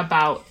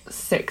about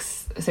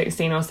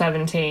 16 or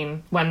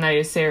 17 when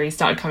those series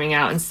started coming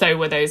out, and so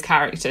were those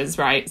characters,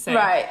 right? So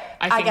right.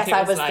 I guess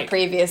I was like, the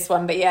previous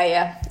one, but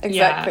exactly.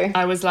 Yeah,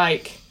 I was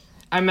like,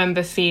 I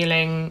remember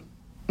feeling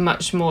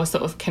much more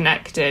sort of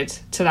connected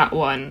to that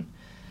one.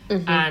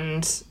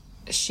 And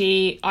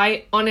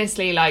I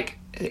honestly like,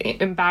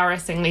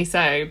 embarrassingly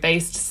so,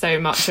 based so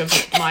much of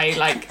my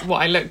like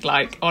what I looked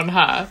like on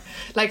her.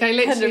 Like I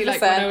literally 100%.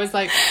 Like when I was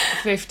like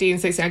 15,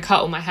 16, I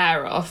cut all my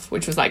hair off,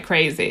 which was like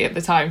crazy at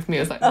the time for me. It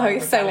was like, oh,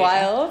 it's so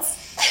wild.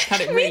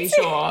 Had it really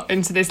short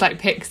into this like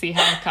pixie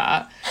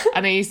haircut,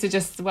 and I used to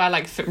just wear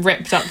like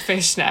ripped up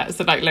fishnets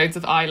and like loads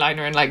of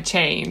eyeliner and like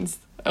chains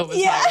all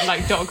the time,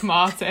 like Doc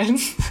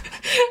Martens.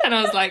 And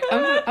I was like,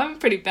 I'm a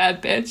pretty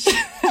bad bitch.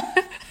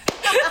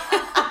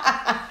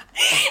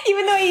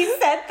 Even though you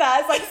said that,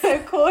 it's like so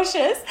cautious.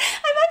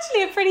 I'm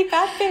actually a pretty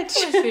bad bitch.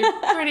 Actually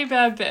a pretty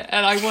bad bitch,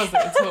 and I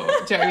wasn't at all.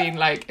 Do you know what I mean?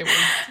 Like it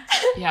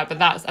was, but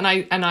that's and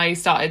I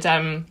started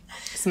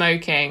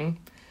smoking,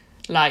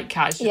 like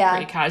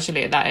pretty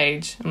casually at that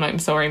age. I'm like, I'm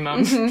sorry,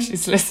 Mum,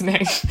 she's listening.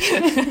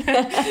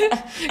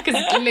 Because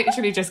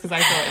literally just because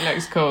I thought it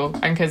looked cool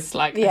and because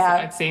like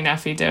I'd seen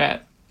Effie do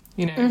it,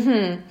 you know.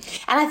 And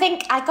I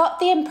think I got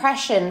the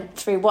impression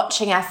through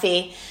watching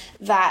Effie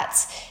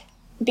that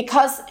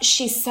because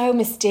she's so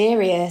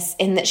mysterious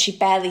in that she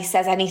barely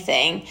says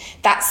anything,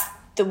 that's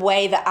the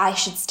way that I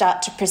should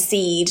start to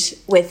proceed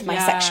with my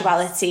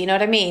sexuality, you know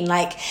what I mean?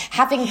 Like,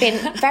 having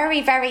been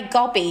very, very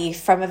gobby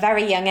from a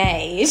very young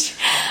age,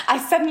 I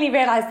suddenly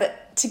realised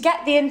that to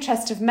get the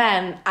interest of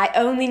men, I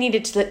only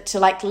needed to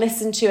like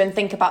listen to and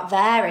think about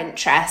their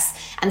interests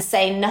and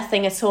say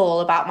nothing at all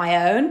about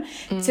my own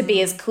to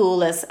be as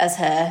cool as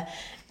her.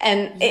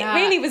 And it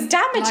really was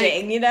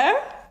damaging, you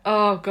know?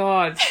 Oh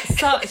God,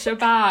 such a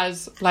bad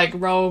like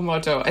role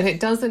model. And it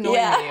does annoy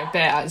me a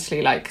bit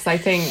actually, like, because I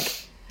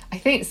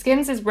think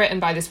Skins is written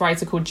by this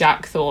writer called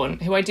Jack Thorne,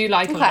 who I do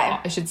like a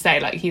lot, I should say.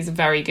 Like, he's a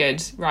very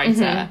good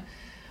writer.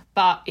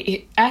 But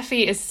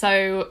Effie is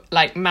so,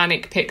 like,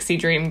 manic pixie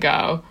dream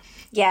girl.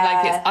 Yeah.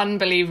 Like, it's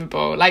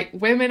unbelievable. Like,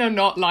 women are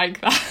not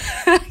like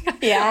that.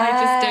 Yeah. I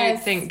just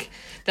don't think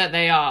that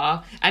they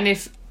are. And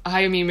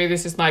I mean, maybe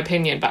this is my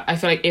opinion, but I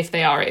feel like if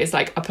they are, it is,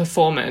 like, a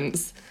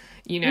performance,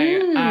 you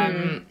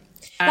know.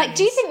 Like,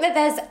 do you think that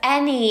there's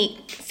any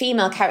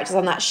female characters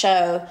on that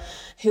show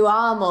who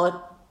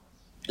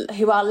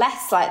are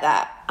less like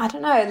that? I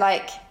don't know,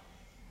 like,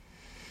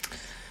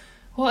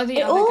 what are the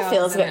it other all girls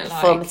feels a bit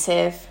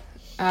performative.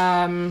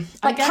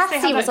 Like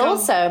Cassie was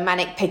also a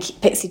manic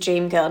pixie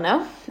dream girl,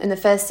 no? In the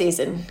first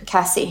season,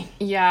 Cassie.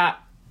 Yeah,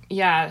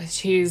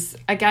 she's,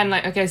 again,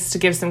 like, I guess to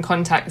give some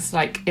context,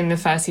 like, in the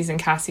first season,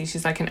 Cassie,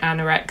 she's like an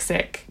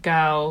anorexic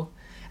girl,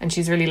 and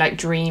she's really, like,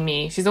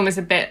 dreamy. She's almost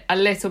a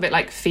little bit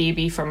like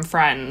Phoebe from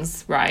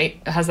Friends,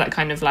 right? It has that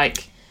kind of,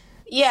 like,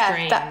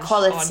 strange, that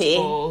quality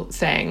oddball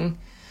thing.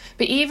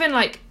 But even,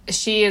 like,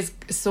 she is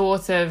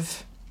sort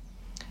of...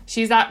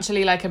 She's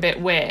actually, like, a bit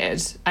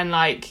weird. And,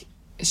 like,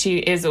 she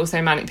is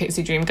also Manic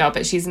Pixie Dream Girl.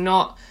 But she's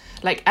not...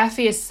 Like,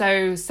 Effie is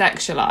so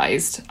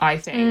sexualised, I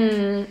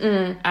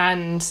think.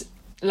 And,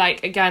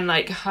 like, again,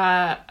 like,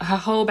 her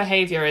whole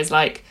behaviour is,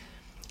 like...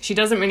 She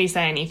doesn't really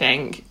say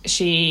anything.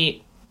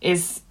 She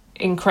is...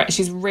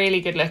 She's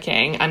really good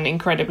looking and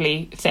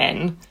incredibly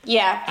thin.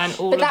 Yeah. And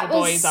all of the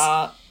boys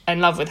are... in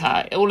love with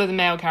her. All of the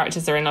male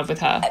characters are in love with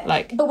her.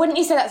 Like, but wouldn't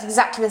you say that's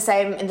exactly the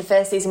same in the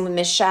first season with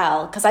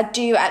Michelle? Because I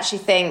do actually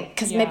think,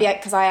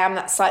 because I am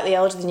that slightly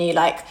older than you,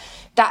 like,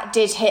 that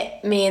did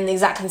hit me in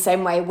exactly the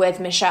same way with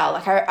Michelle.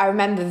 Like, I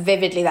remember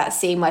vividly that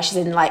scene where she's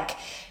in, like,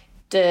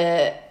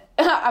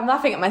 I'm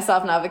laughing at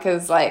myself now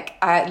because, like,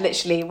 I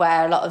literally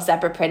wear a lot of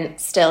zebra print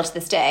still to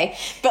this day.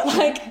 But,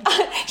 like,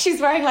 she's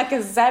wearing, like,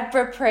 a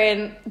zebra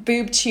print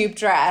boob tube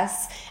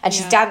dress and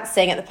she's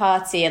dancing at the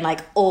party and,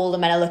 like, all the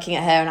men are looking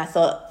at her. And I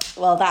thought,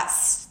 well,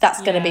 that's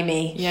going to be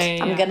me.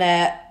 I'm going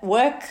to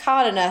work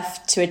hard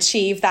enough to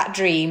achieve that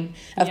dream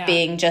of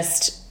being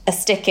just a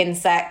stick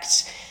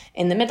insect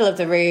in the middle of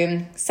the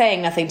room,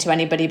 saying nothing to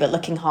anybody but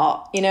looking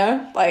hot, you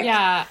know? Like,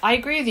 yeah, I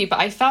agree with you, but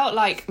I felt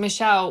like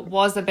Michelle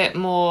was a bit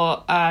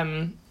more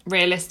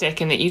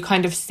realistic in that you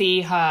kind of see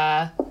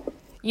her,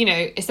 you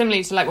know,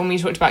 similarly to, like, when we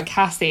talked about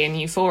Cassie in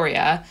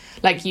Euphoria,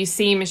 like, you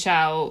see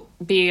Michelle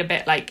be a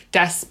bit, like,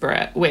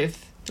 desperate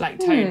with, like,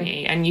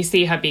 Tony, and you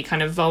see her be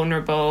kind of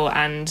vulnerable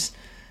and...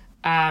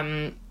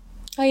 oh,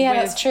 yeah,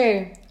 that's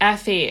true.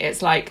 Effie,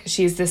 it's like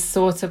she's this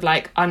sort of,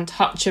 like,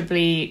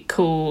 untouchably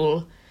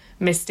cool...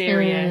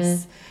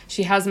 mysterious.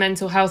 She has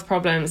mental health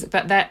problems,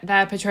 but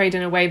they're portrayed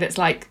in a way that's,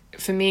 like,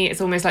 for me,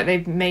 it's almost like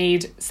they've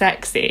made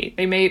sexy.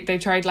 They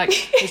tried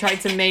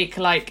to make,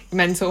 like,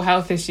 mental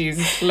health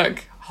issues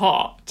look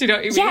hot. Do you know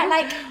what I mean?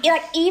 Yeah,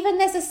 like even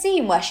there's a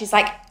scene where she's,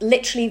 like,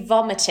 literally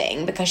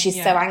vomiting because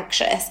she's so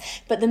anxious,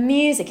 but the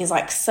music is,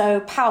 like,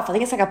 so powerful. I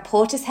think it's like a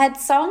Portishead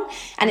song,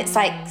 and it's,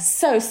 like,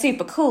 so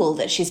super cool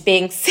that she's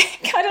being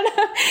sick. I don't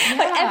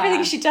know. Like,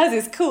 everything she does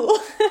is cool.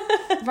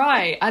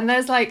 Right. And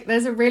there's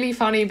a really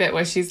funny bit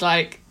where she's,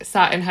 like,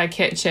 sat in her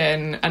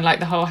kitchen and, like,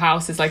 the whole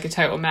house is, like, a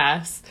total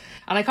mess.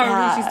 And I can't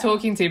remember who she's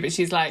talking to, but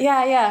she's like,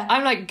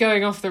 I'm, like,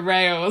 going off the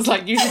rails.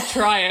 Like, you should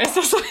try it.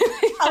 Or something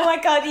like oh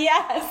my God,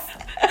 yes.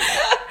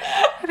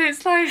 And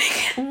it's like,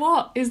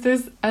 what is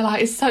this? And, like,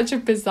 she's such a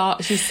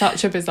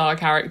bizarre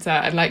character.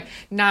 And, like,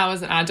 now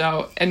as an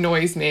adult,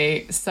 annoys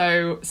me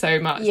so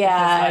much.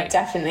 Yeah, because, like,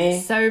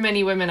 definitely. So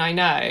many women I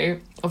know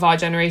of our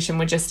generation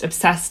were just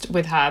obsessed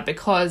with her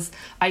because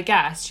I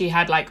guess she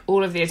had, like,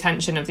 all of the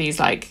attention of these,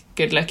 like,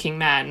 good-looking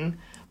men,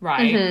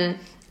 right?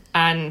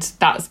 And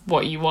that's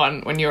what you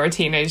want when you're a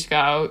teenage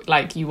girl.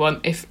 Like, you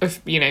want,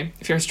 if you know,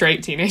 if you're a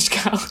straight teenage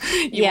girl,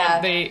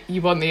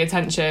 you want the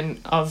attention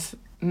of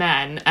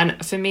men.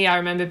 And for me, I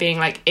remember being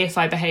like, if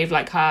I behave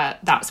like her,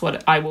 that's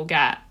what I will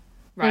get,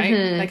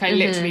 right? Like, I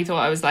literally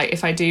thought, I was like,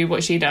 if I do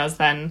what she does,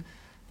 then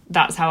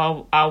that's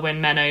how I'll win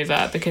men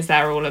over, because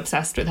they're all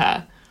obsessed with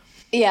her.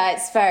 Yeah,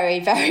 it's very,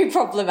 very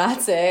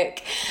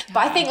problematic.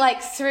 But I think like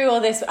through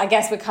all this, I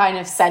guess we're kind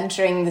of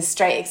centering the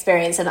straight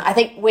experience. And I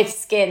think with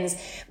Skins,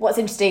 what's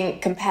interesting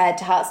compared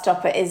to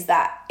Heartstopper is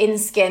that in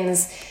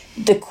Skins,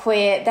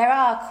 there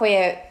are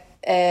queer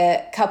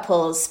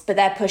couples, but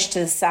they're pushed to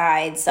the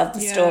sides of the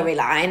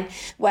storyline.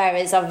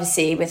 Whereas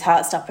obviously with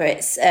Heartstopper,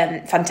 it's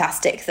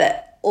fantastic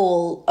that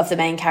all of the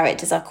main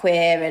characters are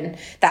queer, and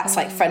that's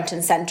like front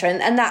and centre.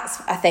 And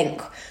that's, I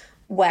think,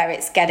 where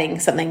it's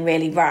getting something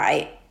really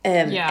right.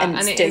 And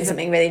it's doing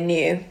something really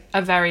new.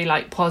 A very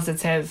like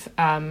positive,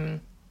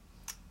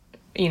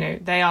 you know,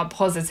 they are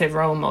positive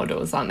role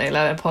models, aren't they?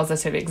 They're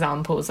positive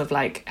examples of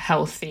like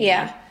healthy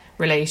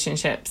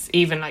relationships,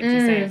 even like you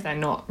say, if they're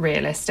not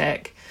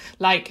realistic.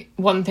 Like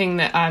one thing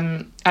that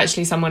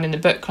actually someone in the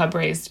book club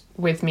raised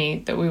with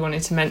me that we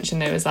wanted to mention,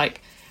 though, is like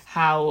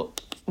how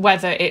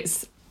whether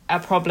it's a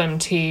problem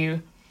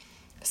to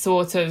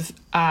sort of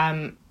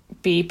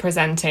be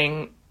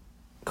presenting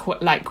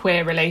like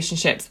queer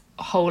relationships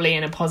wholly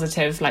in a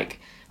positive, like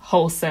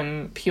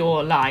wholesome,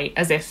 pure light,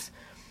 as if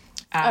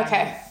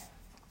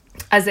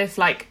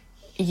like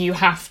you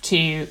have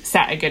to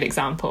set a good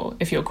example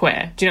if you're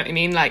queer. Do you know what I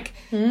mean? Like,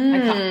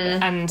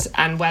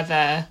 and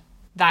whether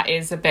that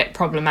is a bit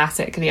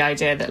problematic, the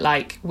idea that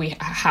like we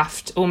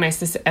have to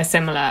almost a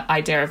similar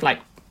idea of like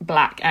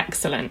black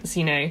excellence,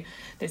 you know,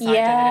 this idea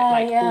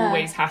that it like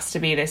always has to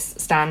be this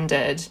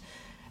standard.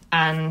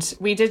 And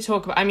we did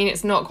talk about, I mean,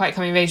 it's not quite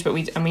coming of age, but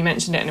we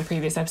mentioned it in a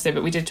previous episode,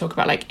 but we did talk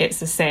about like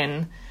It's a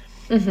Sin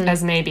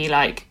as maybe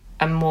like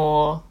a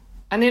more,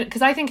 and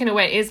because I think in a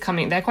way it is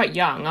coming, they're quite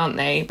young, aren't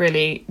they,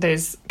 really,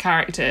 those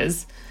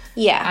characters?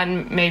 Yeah.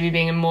 And maybe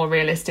being a more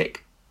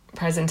realistic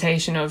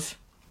presentation of,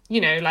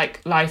 you know, like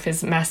life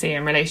is messy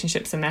and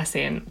relationships are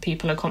messy and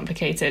people are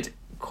complicated,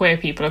 queer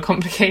people are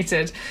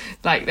complicated,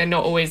 like they're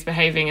not always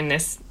behaving in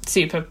this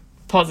super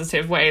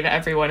positive way that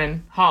everyone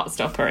in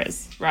Heartstopper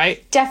is,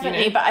 right?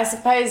 Definitely, you know? But I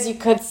suppose you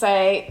could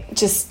say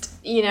just,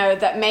 you know,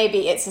 that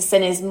maybe It's a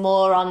Sin is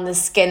more on the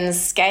Skins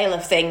scale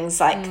of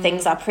things, like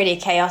things are pretty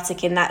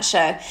chaotic in that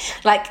show.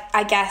 Like,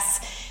 I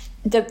guess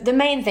the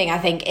main thing I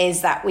think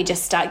is that we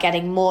just start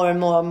getting more and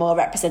more and more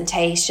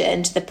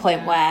representation to the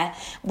point where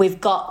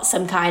we've got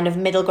some kind of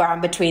middle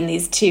ground between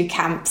these two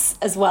camps,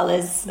 as well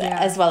as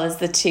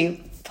the two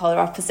polar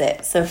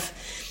opposites of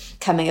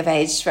coming of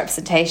age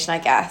representation, I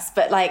guess.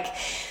 But like,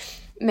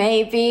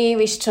 maybe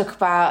we should talk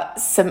about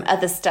some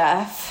other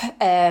stuff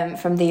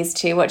from these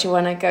two. What do you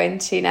want to go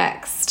into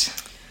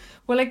next?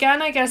 Well,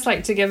 again, I guess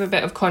like to give a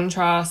bit of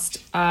contrast,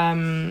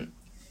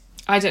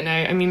 I don't know,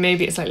 I mean,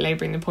 maybe it's like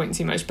labouring the point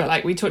too much, but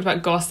like we talked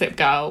about Gossip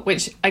Girl,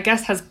 which I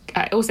guess has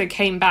also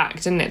came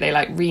back, didn't it? They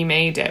like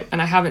remade it,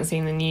 and I haven't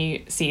seen the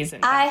new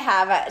season. I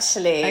have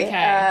actually.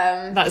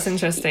 Okay, that's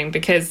interesting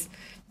because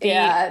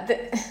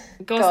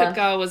Gossip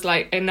Girl was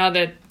like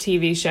another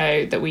TV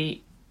show that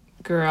we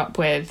grew up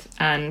with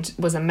and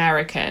was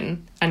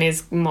American and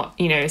is,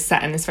 you know,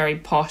 set in this very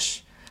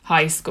posh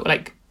high school,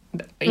 like,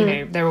 you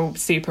know, they're all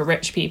super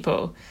rich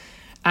people.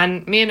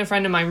 And me and a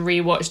friend of mine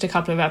rewatched a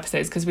couple of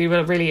episodes because we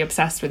were really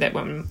obsessed with it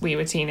when we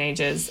were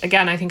teenagers.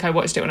 Again, I think I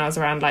watched it when I was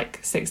around like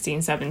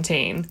 16,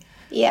 17.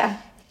 Yeah.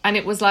 And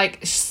it was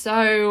like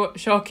so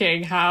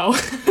shocking how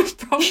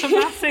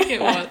problematic it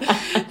was.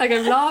 Like,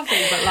 I'm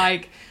laughing, but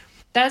like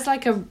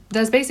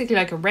there's basically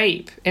like a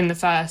rape in the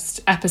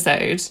first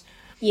episode.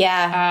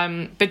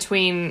 Yeah.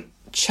 Between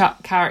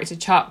character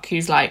Chuck,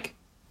 who's like,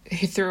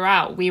 who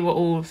throughout we were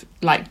all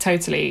like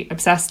totally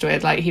obsessed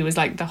with, like he was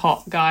like the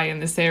hot guy in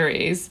the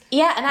series.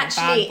 Yeah, and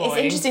actually it's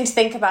interesting to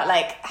think about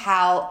like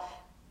how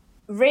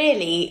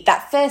really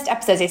that first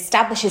episode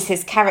establishes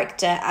his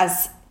character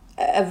as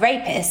a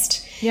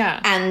rapist. Yeah.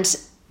 And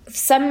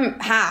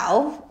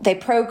somehow they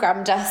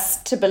programmed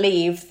us to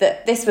believe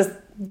that this was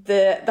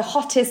the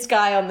hottest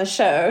guy on the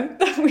show,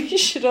 that we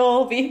should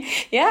all be.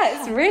 Yeah,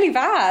 it's really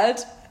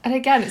bad. And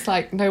again, it's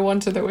like, no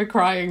wonder that we're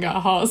crying at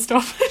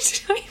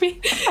Heartstopper. Do you know what I mean?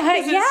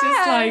 It's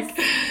just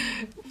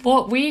like,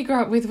 what we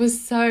grew up with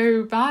was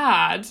so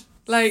bad.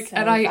 Like, so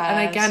and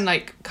again,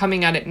 like,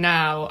 coming at it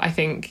now, I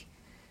think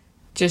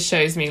just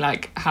shows me,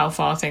 like, how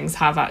far things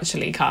have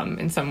actually come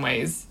in some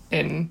ways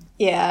in,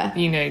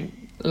 you know,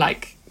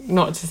 like,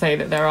 not to say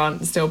that there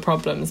aren't still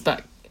problems,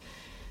 but,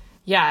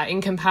 yeah,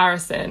 in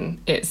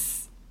comparison,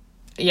 it's,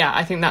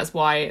 I think that's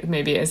why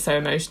maybe it is so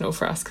emotional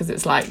for us, because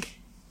it's like,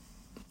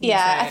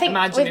 yeah, I think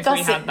imagine if we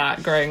had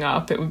that growing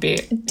up, it would be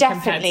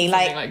definitely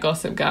like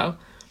Gossip Girl.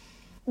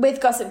 With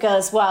Gossip Girl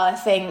as well, I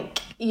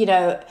think, you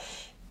know,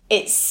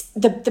 it's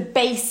the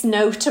base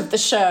note of the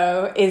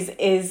show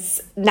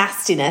is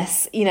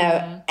nastiness. You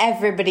know,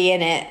 everybody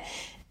in it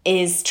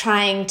is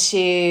trying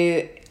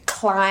to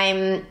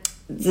climb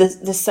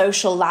the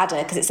social ladder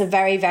because it's a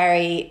very,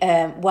 very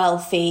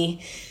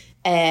wealthy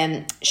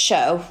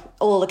show.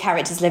 All the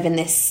characters live in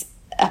this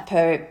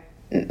upper,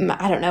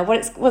 I don't know,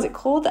 what's it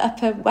called? The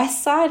Upper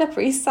West Side, Upper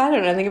East Side? I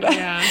don't know anything about it.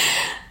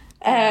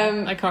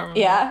 I can't remember.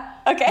 Yeah,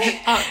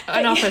 okay.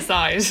 An upper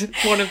side.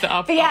 One of the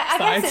upper But yeah, I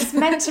sides. guess it's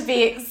meant to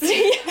be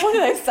one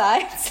of those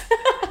sides.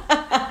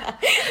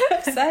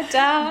 Upside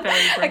down.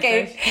 Very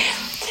British. Okay.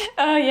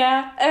 Oh,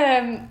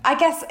 yeah. I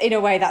guess in a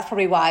way that's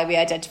probably why we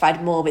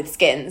identified more with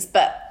Skins,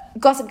 but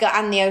Gossip Girl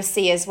and The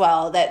OC as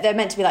well, they're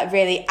meant to be like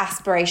really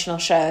aspirational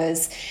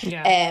shows.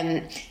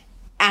 Yeah.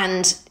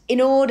 And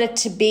in order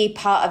to be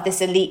part of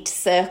this elite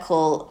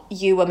circle,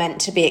 you were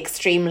meant to be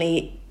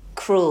extremely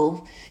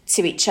cruel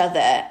to each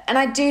other. And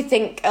I do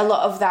think a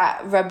lot of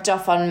that rubbed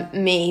off on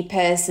me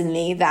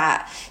personally,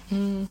 that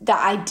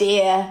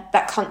idea,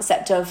 that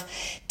concept of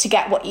to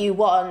get what you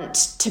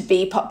want, to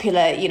be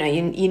popular, you know,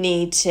 you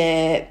need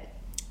to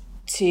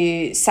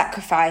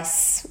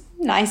sacrifice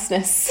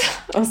niceness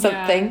or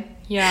something.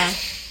 Yeah.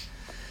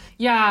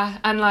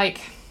 And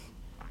like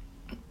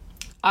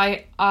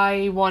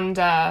I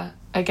wonder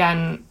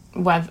again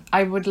whether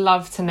I would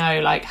love to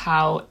know like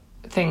how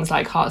things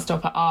like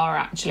Heartstopper are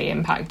actually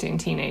impacting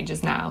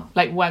teenagers now,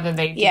 like whether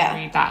they do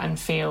read that and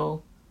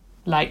feel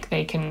like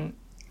they can,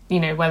 you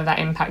know, whether that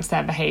impacts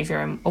their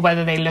behaviour, or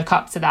whether they look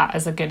up to that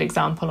as a good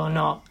example or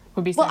not,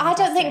 would be so I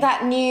don't think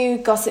that new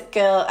Gossip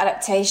Girl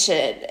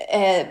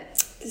adaptation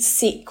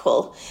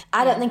sequel,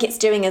 I don't think it's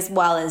doing as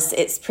well as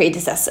its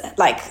predecessor,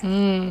 like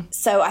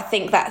so I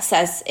think that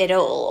says it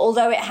all,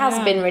 although it has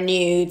been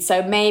renewed,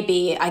 so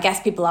maybe I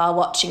guess people are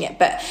watching it,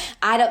 but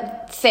I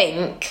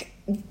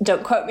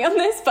don't quote me on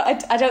this,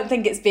 but I don't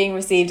think it's being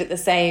received in the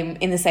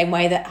same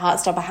way that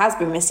Heartstopper has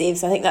been received,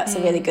 so I think that's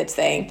a really good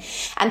thing.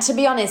 And to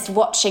be honest,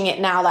 watching it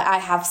now, like I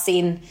have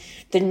seen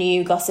the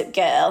new Gossip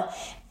Girl,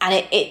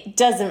 and it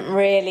doesn't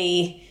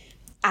really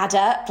add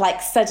up,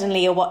 like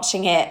suddenly you're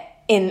watching it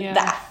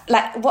that,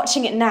 like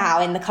watching it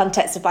now in the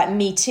context of like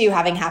Me Too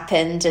having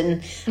happened,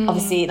 and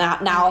obviously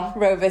now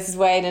Roe versus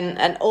Wade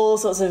and all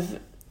sorts of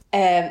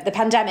the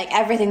pandemic,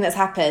 everything that's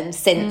happened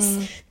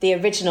since the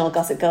original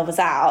Gossip Girl was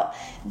out,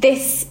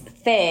 this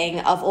thing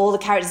of all the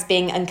characters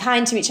being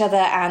unkind to each other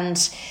and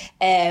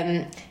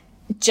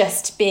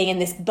just being in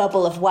this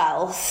bubble of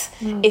wealth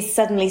is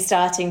suddenly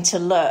starting to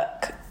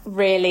look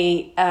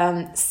really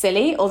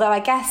silly, although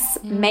I guess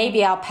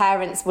maybe our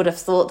parents would have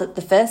thought that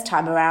the first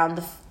time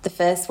around the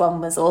first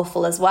one was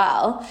awful as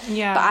well,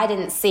 but I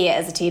didn't see it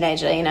as a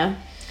teenager, you know.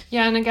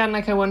 Yeah, and again,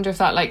 like I wonder if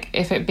that, like,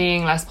 if it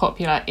being less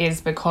popular is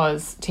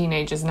because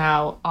teenagers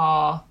now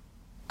are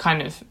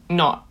kind of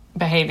not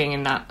behaving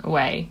in that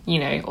way, you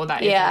know, or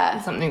that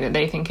is something that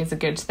they think is a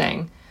good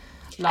thing.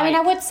 Like, I mean,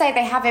 I would say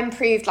they have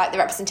improved like the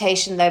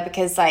representation though,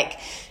 because like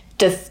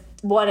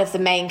one of the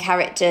main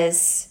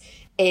characters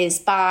is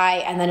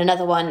bi, and then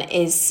another one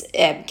is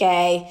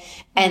gay,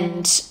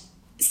 and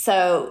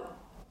so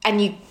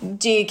you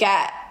do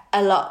get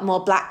a lot more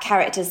black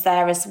characters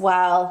there as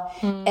well.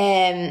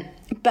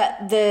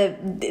 But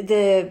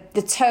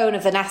the tone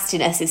of the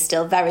nastiness is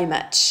still very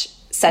much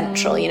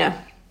central, you know.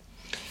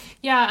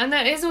 Yeah, and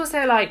there is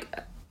also like,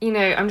 you know,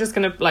 I'm just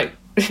gonna like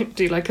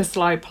do like a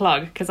sly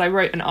plug, because I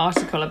wrote an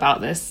article about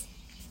this,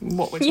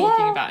 what we're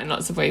talking about in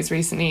lots of ways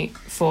recently,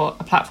 for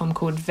a platform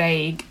called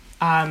Vague,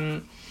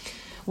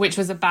 which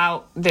was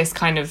about this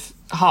kind of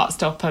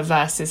Heartstopper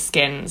versus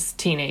Skins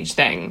teenage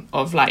thing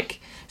of like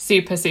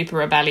super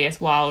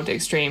rebellious, wild,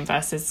 extreme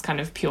versus kind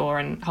of pure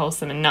and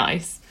wholesome and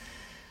nice.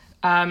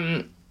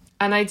 And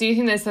I do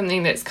think there's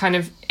something that's kind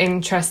of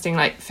interesting,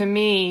 like for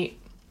me,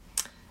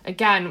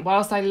 again,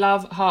 whilst I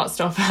love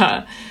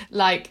Heartstopper,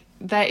 like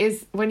there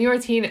is, when you're a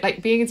teen,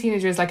 like being a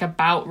teenager is like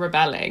about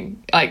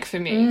rebelling, like for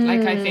me,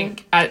 like I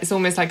think it's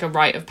almost like a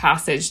rite of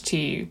passage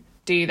to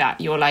do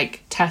that. You're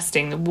like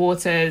testing the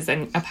waters,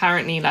 and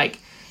apparently like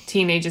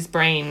teenagers'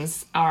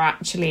 brains are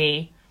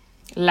actually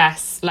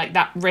less, like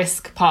that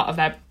risk part of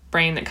their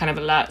brain that kind of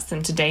alerts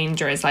them to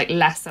danger is like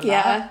less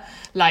alert,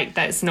 like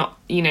that's not,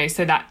 you know,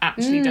 so that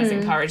actually does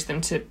encourage them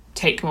to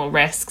take more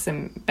risks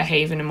and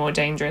behave in a more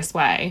dangerous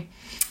way.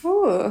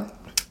 Ooh.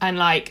 And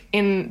like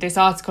in this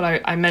article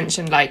I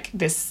mentioned like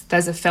this,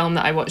 there's a film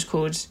that I watched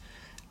called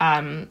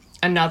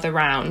Another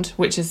Round,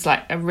 which is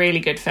like a really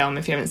good film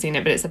if you haven't seen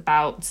it, but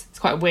it's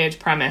quite a weird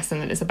premise,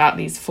 and it's about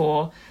these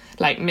four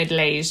like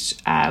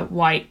middle-aged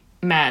white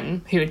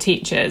men who are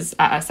teachers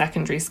at a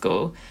secondary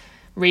school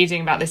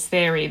reading about this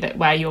theory that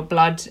where your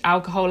blood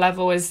alcohol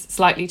level is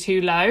slightly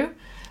too low,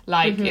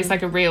 like it's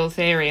like a real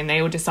theory, and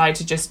they all decide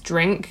to just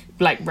drink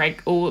like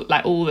all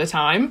the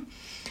time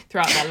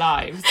throughout their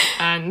lives.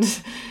 And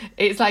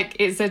it's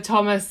a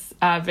Thomas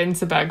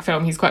Vinterberg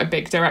film. He's quite a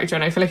big director,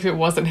 and I feel like if it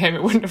wasn't him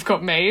it wouldn't have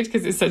got made,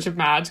 because it's such a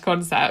mad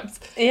concept.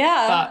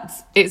 But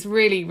it's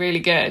really, really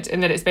good,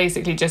 in that it's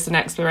basically just an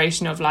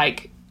exploration of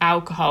like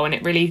alcohol, and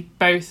it really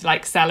both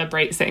like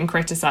celebrates it and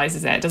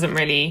criticizes it. It doesn't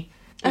really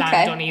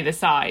land on either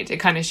side. It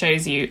kind of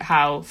shows you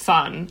how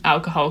fun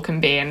alcohol can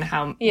be, and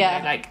how you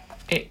know, like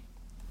it,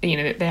 you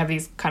know, they have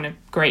these kind of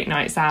great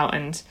nights out,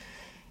 and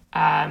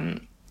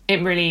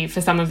it really,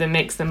 for some of them,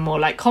 makes them more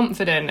like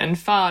confident and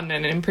fun,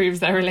 and it improves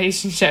their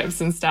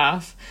relationships and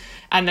stuff.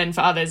 And then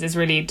for others is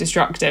really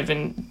destructive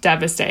and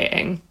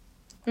devastating.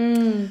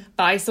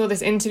 But I saw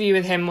this interview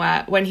with him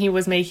where when he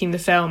was making the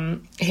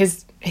film,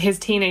 his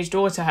teenage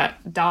daughter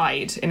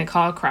died in a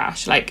car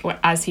crash, like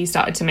as he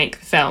started to make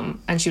the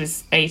film, and she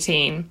was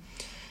 18.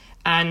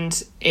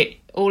 And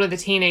all of the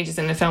teenagers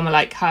in the film are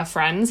like her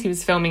friends. He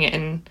was filming it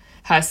in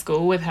her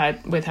school with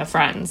her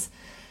friends.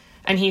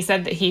 And he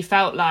said that he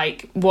felt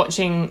like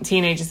watching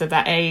teenagers of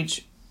that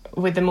age,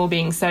 with them all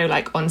being so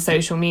like on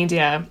social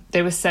media,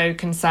 they were so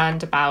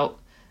concerned about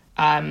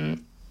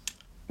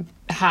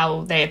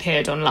how they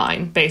appeared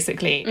online,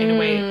 basically, in a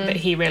way that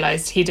he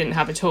realised he didn't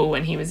have at all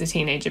when he was a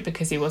teenager,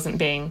 because he wasn't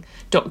being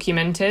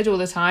documented all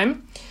the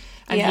time.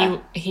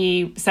 And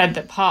he said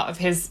that part of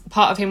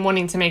him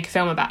wanting to make a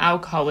film about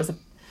alcohol was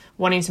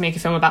wanting to make a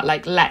film about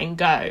like letting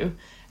go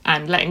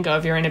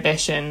of your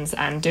inhibitions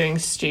and doing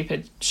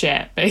stupid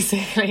shit,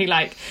 basically.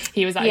 Like,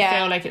 he was like, I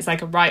feel like it's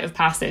like a rite of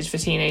passage for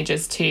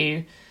teenagers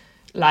to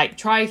like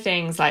try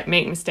things, like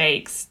make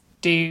mistakes,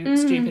 do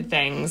stupid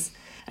things.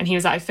 And he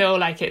was like, I feel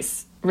like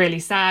it's really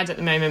sad at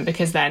the moment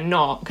because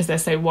they're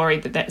so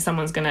worried that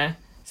someone's gonna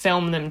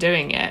film them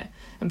doing it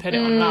and put it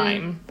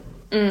online,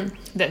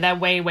 that they're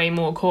way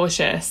more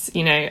cautious,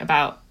 you know,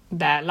 about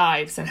their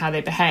lives and how they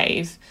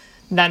behave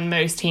than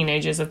most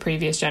teenagers of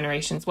previous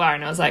generations were.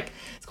 And I was like,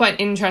 it's quite an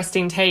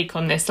interesting take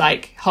on this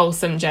like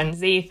wholesome Gen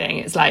Z thing.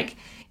 It's like,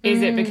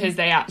 is it because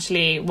they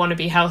actually want to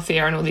be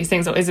healthier and all these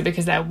things, or is it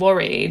because they're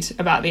worried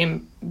about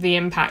the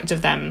impact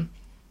of them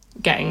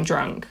getting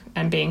drunk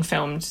and being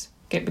filmed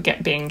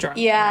being drunk?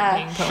 Yeah.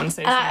 And being put on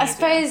social and I media?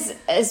 suppose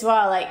as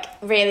well, like,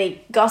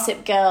 really,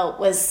 Gossip Girl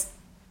was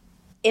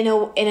in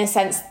a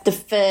sense the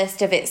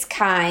first of its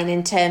kind,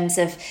 in terms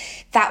of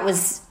that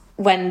was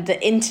when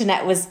the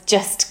internet was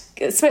just,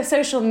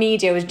 social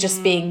media was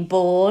just being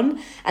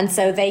born, and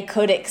so they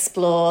could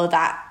explore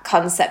that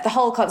concept. The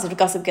whole concept of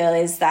Gossip Girl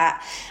is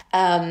that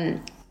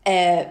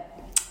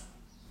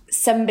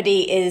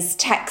somebody is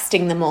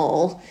texting them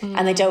all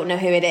and they don't know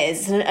who it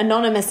is. It's an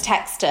anonymous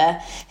texter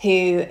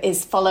who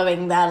is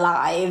following their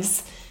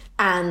lives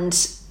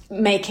and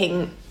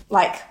making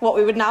like what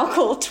we would now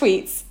call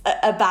tweets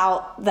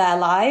about their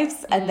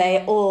lives, and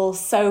they're all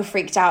so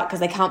freaked out because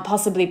they can't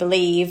possibly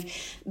believe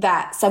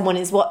that someone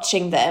is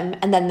watching them,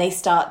 and then they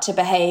start to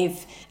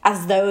behave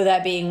as though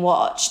they're being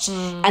watched.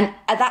 And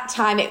at that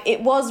time it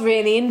was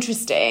really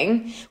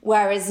interesting,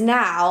 whereas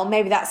now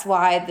maybe that's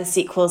why the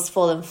sequel's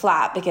fallen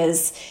flat,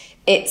 because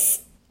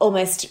it's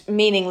almost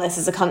meaningless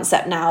as a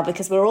concept now,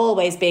 because we're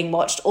always being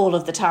watched all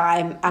of the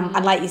time,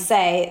 and like you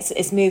say,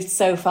 it's moved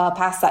so far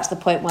past that, to the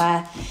point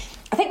where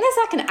I think there's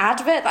like an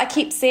advert that I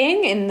keep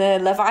seeing in the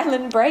Love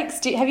Island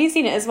breaks. Have you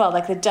seen it as well?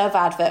 Like the Dove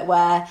advert,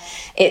 where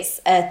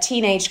it's a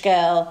teenage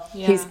girl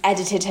who's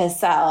edited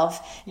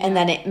herself, and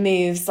then it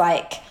moves,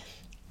 like,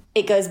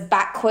 it goes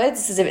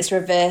backwards as if it's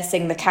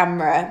reversing the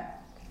camera,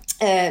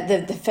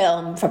 the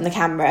film from the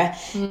camera,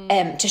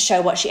 to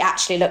show what she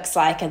actually looks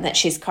like, and that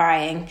she's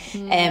crying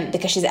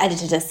because she's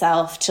edited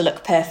herself to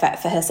look perfect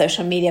for her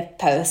social media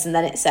posts. And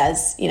then it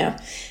says, you know,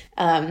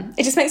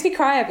 it just makes me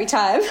cry every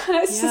time.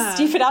 It's just a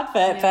stupid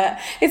advert, but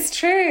it's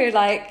true.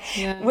 Like,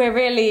 we're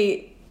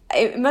really,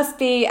 it must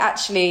be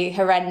actually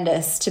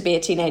horrendous to be a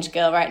teenage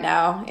girl right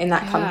now in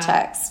that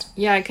context.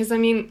 Yeah, because I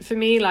mean, for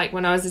me, like,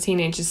 when I was a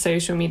teenager,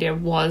 social media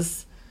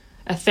was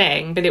a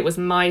thing, but it was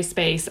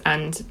MySpace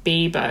and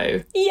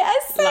Bebo.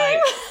 Yes, same.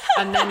 Like,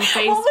 and then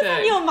Facebook. What was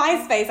on your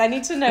MySpace? I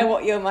need to know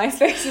what your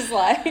MySpace is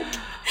like.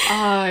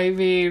 I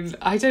mean,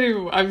 I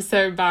don't know. I'm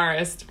so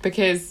embarrassed,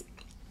 because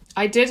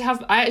I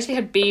actually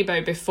had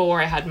Bebo before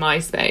I had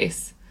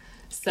MySpace.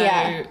 So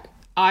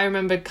I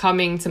remember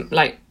coming to,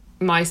 like,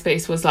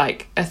 MySpace was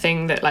like a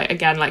thing that, like,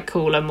 again, like,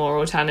 cooler, more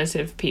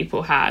alternative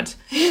people had.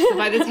 So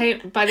by the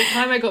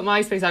time I got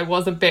MySpace, I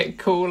was a bit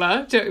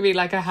cooler. Do you know what I mean?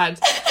 Like, I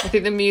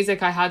think the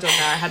music I had on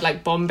there, I had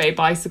like Bombay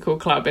Bicycle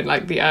Club in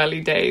like the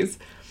early days.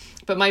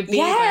 But my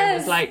Bebo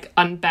was like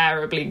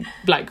unbearably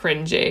like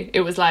cringy.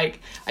 It was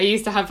like, I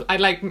used to have,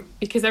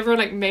 because everyone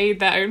like made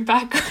their own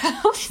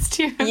backgrounds.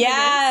 Do you remember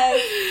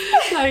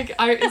this? Like,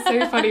 it's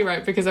so funny,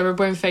 right? Because I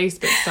remember when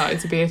Facebook started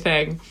to be a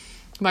thing,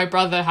 my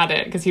brother had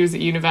it because he was at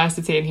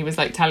university, and he was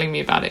like telling me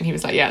about it, and he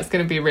was like, yeah, it's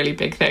going to be a really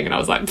big thing. And I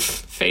was like,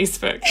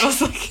 Facebook. I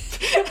was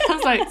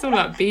like, it's all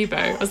about Bebo.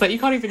 I was like, you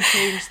can't even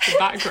change the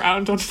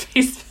background on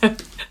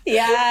Facebook.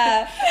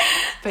 Yeah.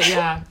 But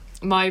yeah,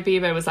 my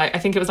Bebo was like, I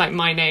think it was like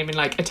my name in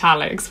like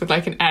italics with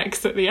like an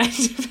X at the end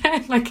of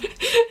it. Like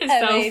a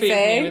selfie of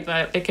me with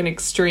like an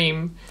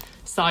extreme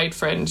side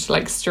fringe,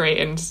 like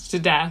straightened to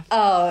death.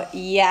 Oh,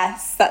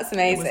 yes. That's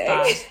amazing. It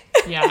was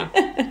bad.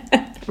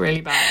 Yeah.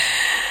 Really bad.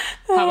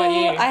 How about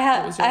you?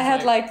 I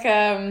had like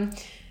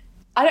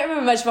I don't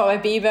remember much about my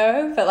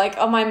Bebo, but like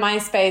on my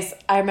MySpace,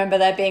 I remember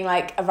there being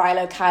like a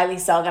Rilo Kiley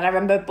song, and I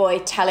remember a boy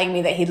telling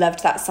me that he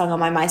loved that song on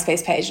my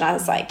MySpace page, and I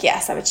was like,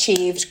 yes, I've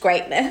achieved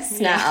greatness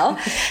now.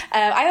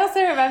 I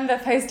also remember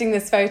posting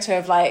this photo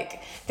of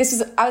like,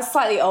 I was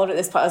slightly older at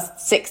this point, I was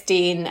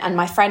 16, and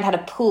my friend had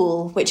a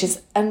pool, which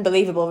is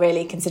unbelievable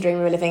really, considering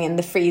we were living in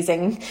the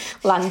freezing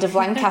land of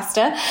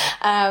Lancaster.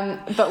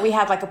 But we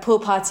had like a pool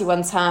party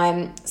one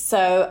time,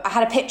 so I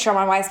had a picture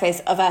on my MySpace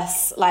of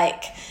us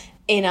like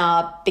in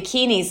our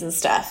bikinis and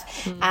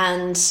stuff,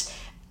 and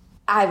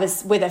I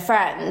was with a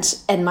friend,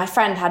 and my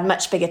friend had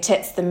much bigger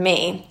tits than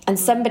me, and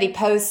somebody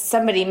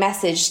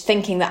messaged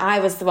thinking that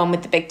I was the one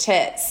with the big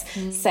tits,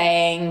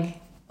 saying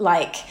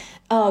like,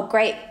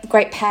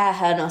 great pair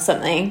hun or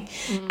something.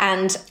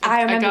 And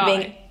I remember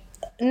being...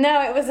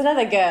 No, it was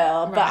another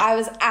girl, but I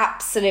was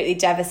absolutely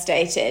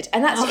devastated.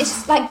 And it's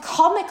just like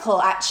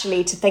comical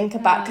actually to think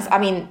about, because I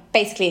mean,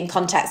 basically in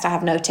context, I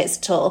have no tits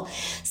at all.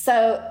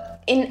 So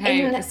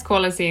it's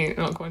quality,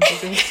 not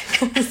quantity.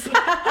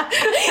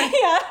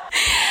 Yeah.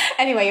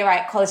 Anyway, you're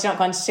right, quality, not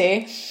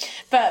quantity.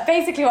 But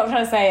basically what I'm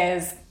trying to say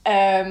is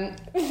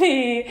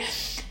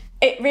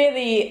it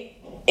really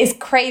is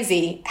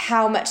crazy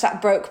how much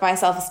that broke my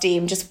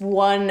self-esteem. Just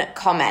one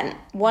comment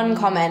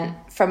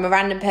from a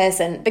random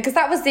person, because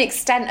that was the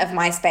extent of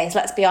MySpace,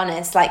 let's be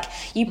honest. Like,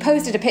 you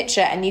posted a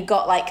picture and you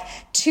got like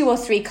 2 or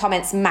 3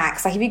 comments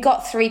max. Like, if you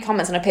got 3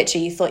 comments on a picture,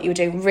 you thought you were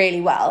doing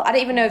really well. I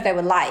don't even know if they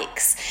were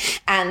likes.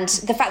 And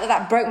the fact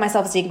that broke my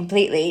self-esteem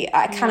completely,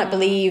 I cannot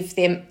believe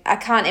I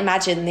can't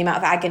imagine the amount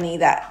of agony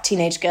that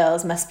teenage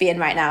girls must be in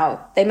right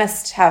now. They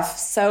must have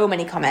so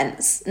many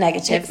comments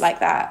negative like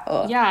that.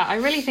 Yeah, I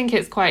really think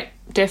it's quite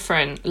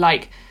different.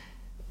 Like,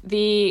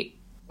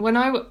 when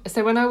I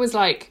was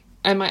like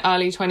in my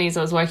early 20s,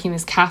 I was working in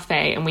this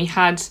cafe, and we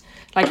had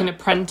like an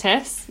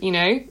apprentice, you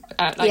know,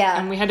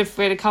 and we had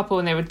a couple,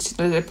 and they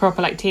were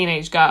proper like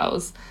teenage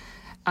girls,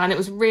 and it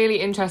was really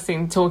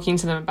interesting talking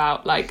to them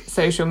about like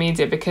social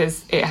media,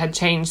 because it had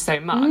changed so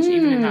much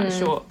even in that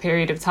short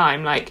period of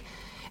time. Like,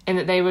 in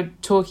that they were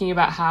talking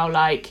about how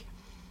like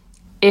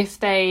if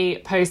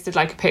they posted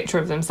like a picture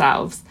of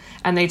themselves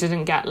and they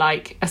didn't get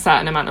like a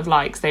certain amount of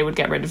likes, they would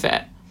get rid of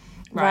it.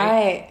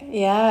 Right.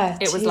 Yeah.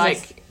 It was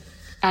like,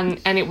 and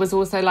it was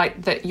also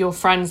like that your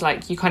friends,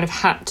 like, you kind of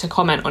had to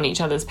comment on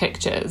each other's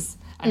pictures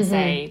and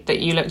say that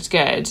you looked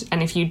good,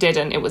 and if you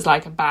didn't, it was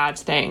like a bad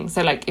thing.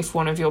 So like, if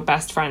one of your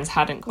best friends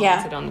hadn't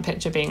commented on the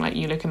picture being like,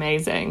 you look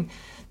amazing,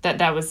 that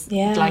there was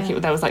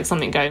there was like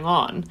something going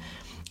on.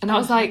 And I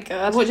was like,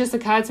 what just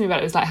occurred to me about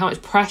it was like how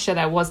much pressure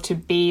there was to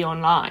be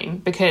online,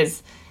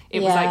 because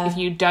it was like, if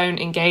you don't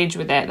engage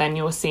with it, then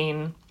you're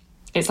seen,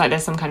 it's like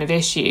there's some kind of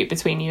issue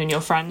between you and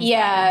your friends.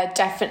 Yeah, then.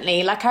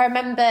 Definitely. Like, I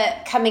remember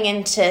coming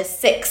into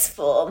sixth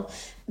form,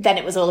 then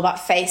it was all about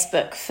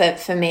Facebook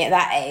for me at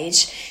that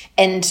age.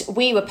 And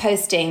we were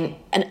posting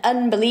an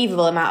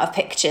unbelievable amount of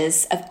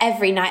pictures of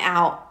every night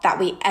out that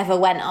we ever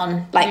went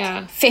on.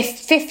 Like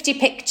 50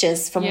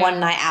 pictures from one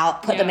night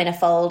out, put them in a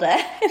folder,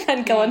 and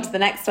then go on to the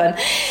next one.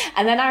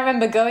 And then I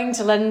remember going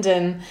to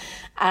London,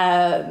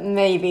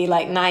 maybe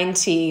like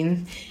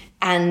 19,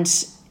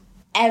 and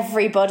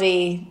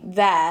everybody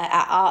there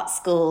at art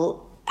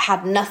school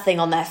had nothing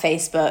on their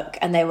Facebook,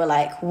 and they were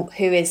like,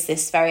 who is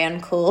this very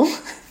uncool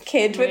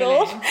kid with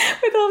all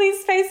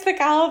these Facebook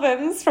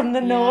albums from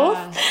the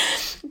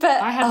north?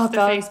 But I had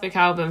Facebook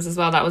albums as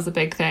well. That was a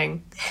big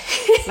thing.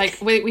 Like,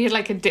 we had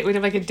like a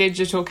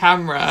digital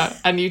camera,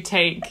 and you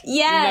take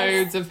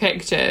loads of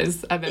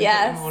pictures and then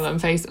put them all on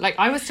Facebook. Like,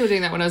 I was still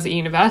doing that when I was at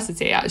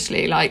university,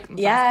 actually. Like,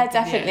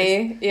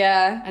 definitely.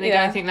 Yeah. And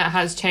again, I think that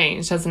has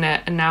changed, hasn't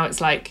it? And now it's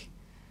like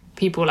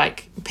people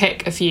like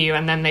pick a few,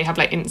 and then they have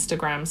like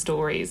Instagram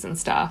stories and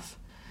stuff.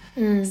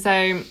 So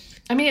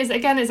I mean, it's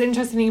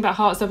interesting thing about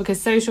Heartstopper,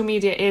 because social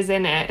media is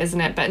in it, isn't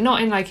it? But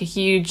not in like a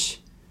huge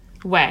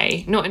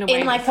way, not in a way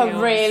in like a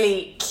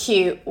really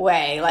cute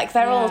way. Like,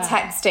 they're all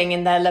texting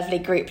in their lovely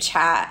group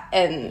chat,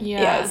 and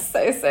it's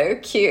so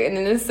cute and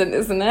innocent,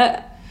 isn't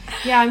it?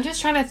 Yeah, I'm just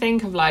trying to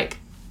think of like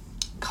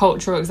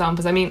cultural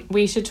examples. I mean,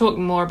 we should talk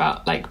more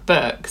about like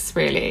books,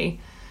 really.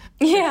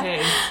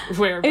 Yeah,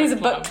 we're a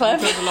book club.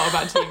 We talk a lot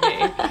about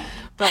TV,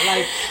 but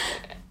like,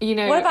 you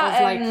know, what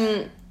about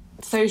like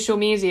social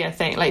media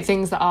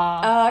things that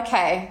are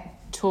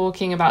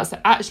talking about. So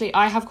actually,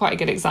 I have quite a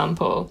good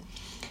example.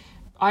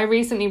 I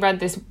recently read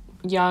this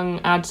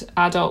young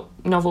adult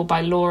novel by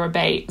Laura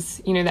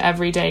Bates. You know, the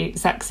Everyday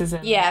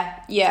Sexism.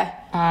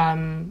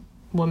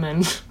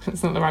 Woman.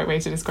 That's not the right way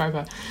to describe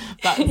her,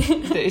 but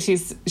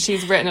she's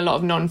written a lot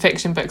of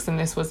non-fiction books, and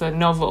this was a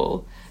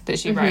novel that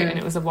she wrote, and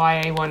it was a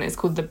YA one. It's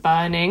called The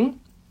Burning.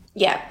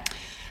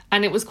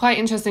 And it was quite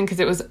interesting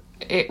because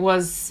it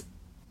was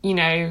you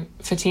know,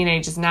 for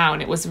teenagers now,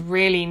 and it was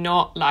really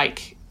not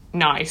like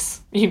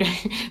nice. You know,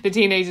 the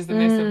teenagers in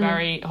this are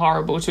very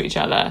horrible to each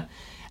other.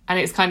 And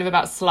it's kind of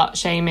about slut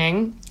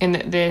shaming, in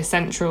that the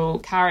central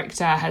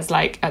character has,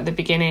 like, at the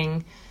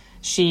beginning,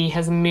 she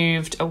has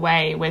moved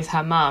away with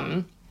her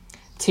mum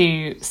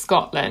to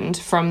Scotland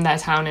from their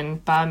town in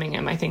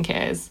Birmingham, I think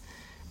it is,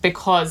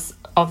 because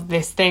of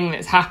this thing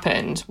that's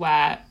happened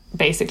where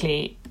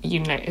basically, you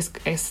know,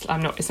 it's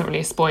not really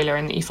a spoiler,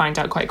 in that you find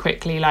out quite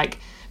quickly, like,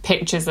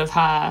 pictures of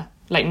her,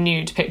 like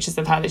nude pictures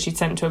of her that she'd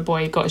sent to a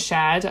boy, got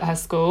shared at her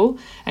school,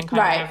 and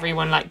kind of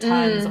everyone like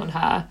turns on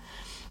her.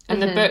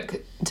 And the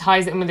book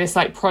ties it in with this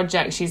like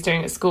project she's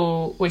doing at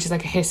school, which is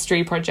like a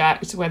history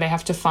project where they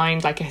have to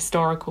find like a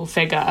historical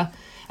figure,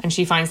 and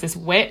she finds this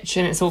witch,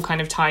 and it's all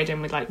kind of tied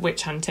in with like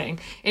witch hunting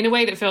in a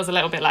way that feels a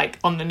little bit like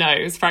on the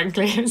nose,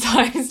 frankly, at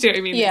times. Do you know what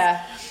I mean?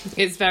 Yeah.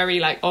 It's very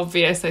like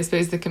obvious, I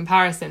suppose, the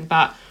comparison,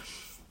 but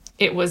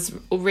it was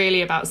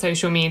really about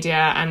social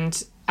media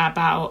and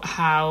about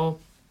how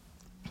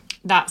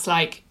that's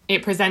like,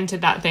 it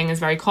presented that thing as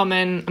very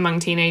common among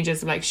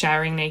teenagers, like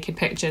sharing naked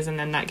pictures and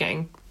then that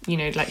getting, you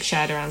know, like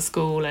shared around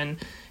school, and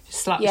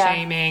slut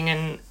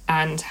shaming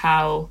and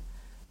how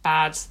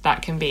bad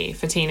that can be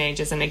for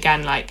teenagers. And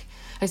again, like,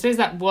 I suppose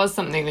that was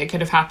something that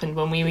could have happened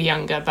when we were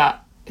younger,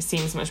 but it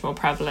seems much more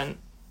prevalent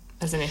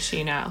as an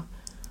issue now.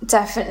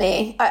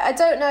 Definitely. I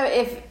don't know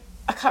if,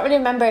 I can't really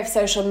remember if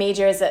social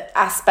media is an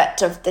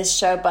aspect of this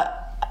show, but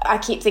I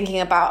keep thinking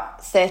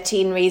about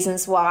 13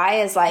 Reasons Why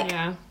as like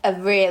a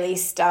really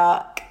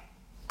stark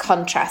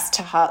contrast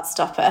to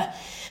Heartstopper.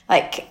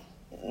 Like,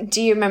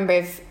 do you remember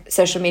if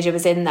social media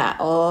was in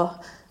that, or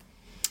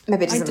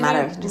maybe it doesn't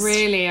matter?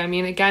 Really, I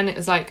mean, again, it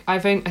was like, I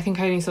think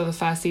I only saw the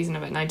first season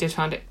of it, and I did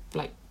find it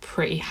like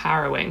pretty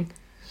harrowing.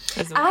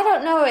 I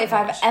don't know if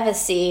I've ever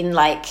seen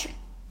like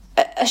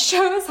a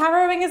show as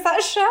harrowing as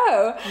that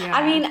show. Yeah.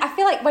 I mean, I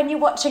feel like when you're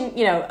watching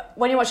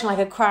like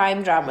a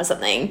crime drama or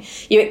something,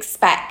 you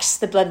expect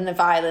the blood and the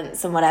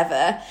violence and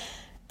whatever.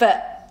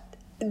 But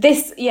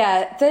this,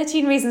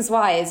 13 Reasons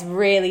Why is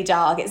really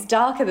dark. It's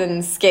darker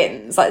than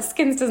Skins. Like,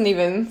 Skins doesn't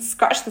even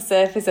scratch the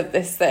surface of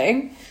this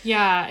thing.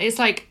 Yeah, it's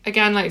like,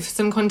 again, like, for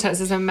some context,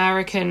 it's an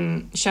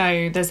American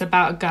show. There's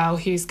about a girl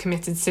who's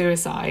committed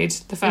suicide,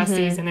 the first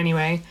season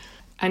anyway.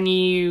 And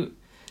you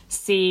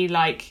see,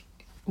 like,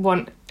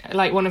 one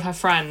of her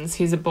friends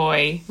who's a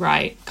boy,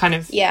 right, kind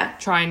of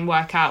try and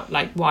work out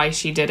like why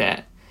she did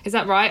it. Is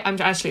that right?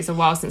 It's a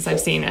while since I've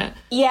seen it.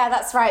 Yeah,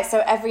 that's right.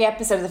 So every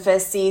episode of the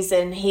first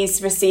season,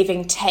 he's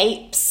receiving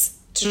tapes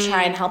to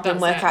try and help him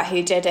work out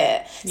who did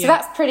it. So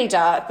that's pretty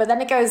dark. But then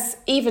it goes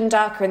even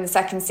darker in the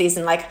second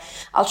season. Like,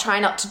 I'll try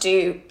not to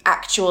do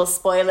actual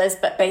spoilers,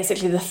 but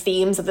basically the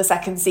themes of the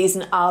second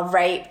season are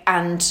rape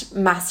and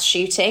mass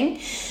shooting,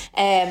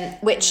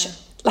 which...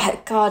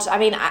 Like, God, I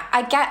mean,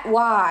 I get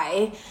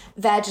why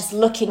they're just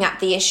looking at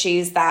the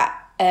issues that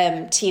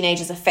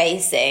teenagers are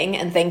facing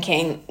and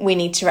thinking, we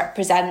need to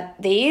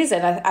represent these.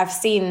 And I've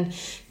seen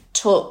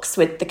talks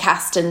with the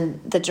cast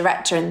and the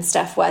director and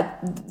stuff where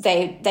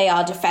they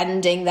are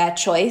defending their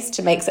choice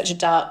to make such a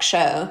dark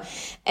show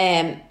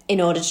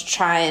in order to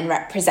try and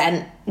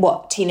represent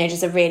what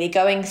teenagers are really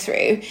going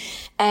through.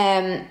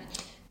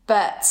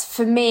 But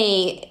for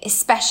me,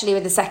 especially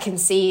with the second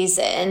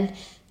season,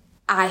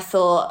 I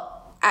thought,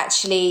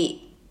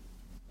 actually,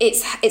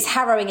 it's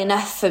harrowing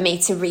enough for me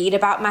to read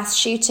about mass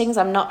shootings.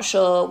 I'm not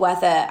sure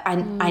whether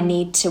I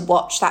need to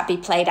watch that be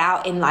played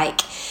out in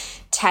like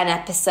 10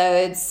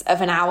 episodes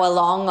of an hour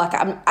long. Like,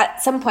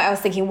 at some point I was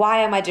thinking,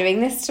 why am I doing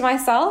this to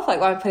myself? Like,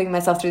 why am I putting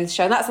myself through this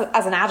show? And that's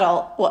as an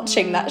adult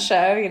watching that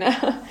show, you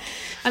know.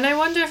 And I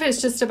wonder if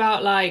it's just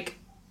about like,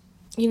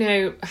 you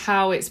know,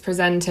 how it's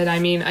presented. I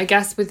mean, I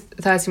guess with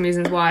 13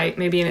 Reasons Why,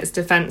 maybe in its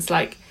defense,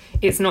 like,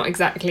 it's not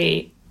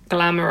exactly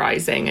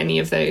glamorizing any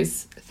of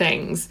those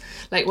things.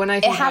 Like, when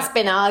I think it has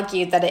been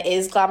argued that it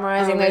is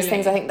glamorizing those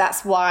things. I think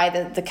that's why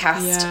the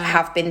cast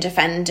have been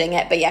defending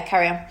it. But yeah,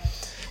 carry on.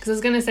 Because I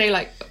was going to say,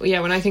 like,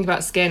 when I think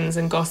about Skins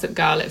and Gossip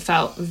Girl, it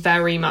felt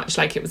very much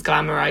like it was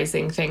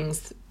glamorizing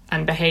things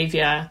and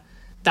behaviour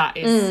that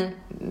is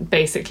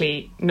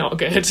basically not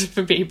good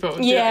for people.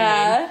 Do you know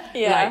what I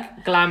mean?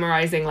 Like,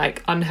 glamorizing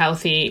like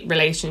unhealthy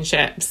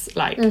relationships,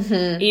 like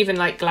even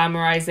like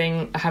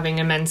glamorizing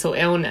having a mental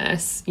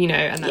illness, you know,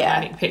 and that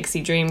manic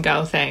pixie dream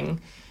girl thing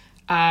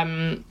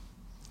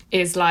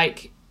is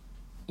like,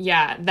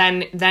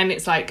 then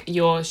it's like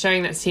you're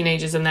showing that to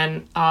teenagers, and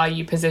then are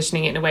you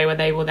positioning it in a way where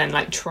they will then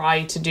like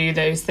try to do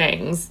those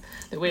things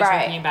that we're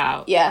talking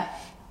about?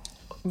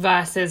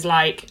 Versus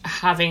like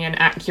having an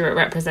accurate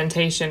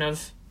representation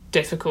of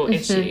difficult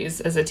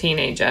issues as a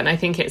teenager. And I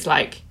think it's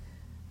like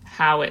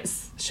how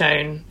it's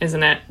shown,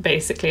 isn't it?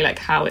 Basically, like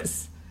how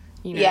it's,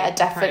 you know,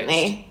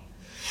 definitely approached.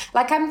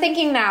 Like, I'm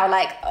thinking now,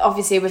 like,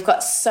 obviously we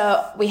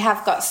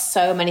have got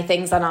so many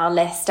things on our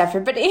list,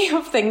 everybody,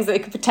 of things that we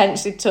could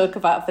potentially talk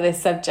about for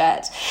this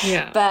subject.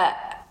 But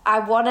I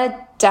want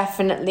to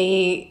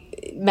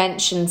definitely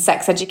mention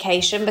sex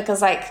education,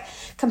 because like,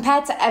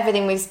 compared to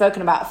everything we've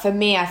spoken about, for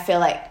me, I feel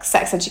like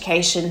sex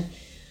education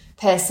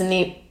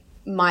personally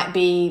might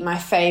be my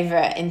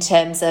favourite in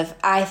terms of,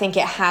 I think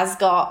it has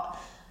got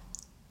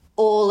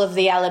all of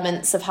the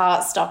elements of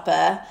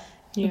Heartstopper,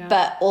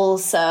 but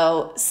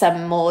also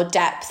some more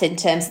depth in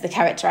terms of the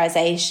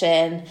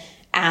characterisation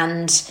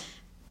and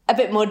a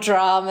bit more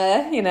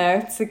drama, you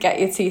know, to get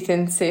your teeth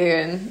into.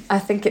 And I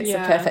think it's a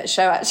perfect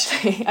show,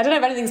 actually. I don't know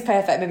if anything's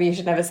perfect, maybe you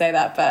should never say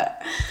that,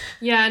 but...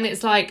 Yeah, and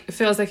it's like, it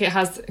feels like it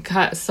has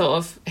sort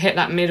of hit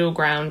that middle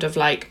ground of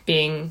like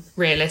being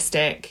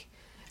realistic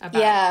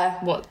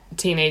about what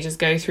teenagers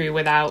go through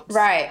without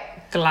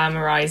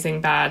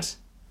glamorizing bad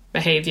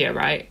behavior,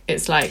 right?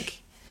 It's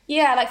like...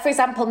 Yeah, like, for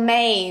example,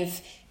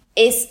 Maeve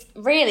is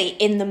really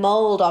in the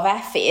mould of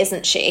Effie,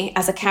 isn't she,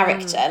 as a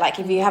character? Like,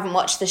 if you haven't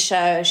watched the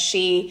show,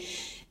 she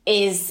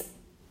is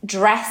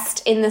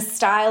dressed in the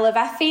style of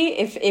Effie,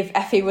 if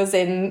Effie was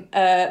in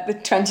the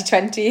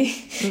 2020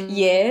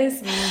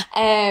 years.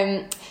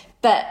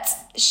 But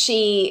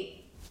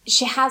she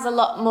she has a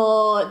lot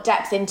more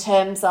depth in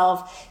terms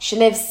of she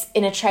lives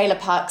in a trailer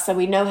park, so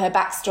we know her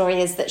backstory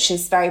is that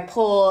she's very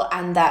poor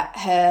and that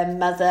her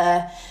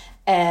mother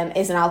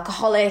is an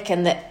alcoholic,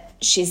 and that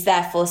she's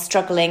therefore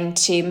struggling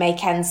to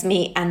make ends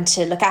meet and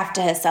to look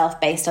after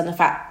herself based on the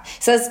fact.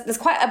 So there's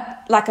quite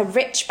a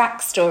rich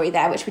backstory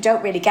there, which we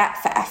don't really get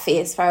for Effie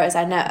as far as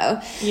I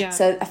know. Yeah.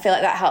 So I feel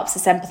like that helps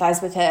us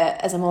empathise with her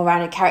as a more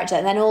rounded character.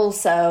 And then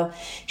also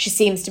she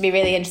seems to be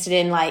really interested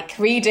in like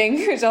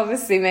reading, which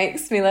obviously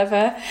makes me love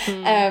her,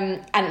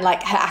 and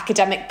like her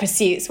academic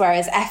pursuits,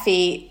 whereas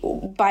Effie,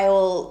 by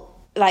all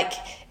like...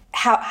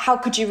 How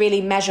could you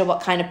really measure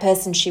what kind of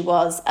person she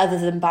was other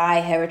than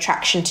by her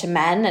attraction to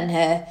men and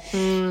her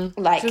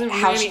like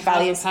how really she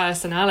values have a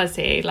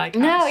personality? Like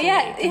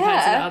compared to the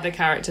other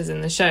characters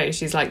in the show,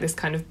 she's like this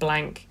kind of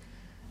blank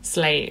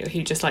slate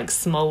who just like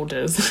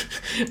smoulders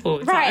all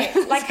the time.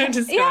 Like like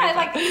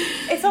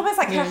it's almost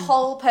like her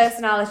whole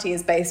personality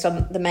is based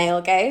on the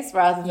male gaze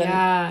rather than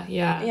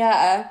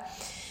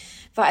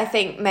But I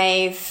think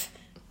Maeve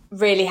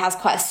really has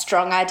quite a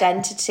strong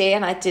identity,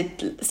 and I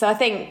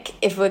think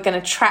if we're going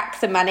to track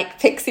the manic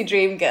pixie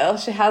dream girl,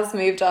 she has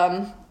moved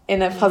on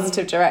in a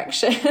positive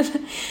direction.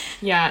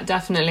 Yeah,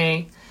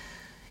 definitely.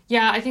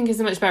 Yeah, I think it's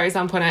a much better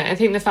example, and I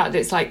think the fact that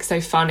it's like so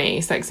funny,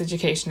 Sex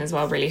Education as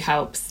well, really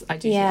helps. I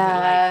do think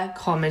that like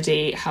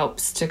comedy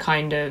helps to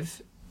kind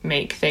of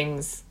make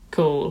things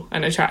cool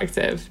and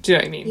attractive. Do you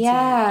know what I mean?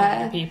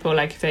 Yeah. To people,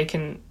 like if they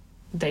can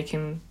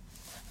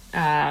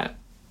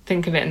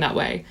think of it in that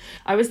way.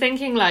 I was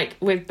thinking like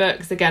with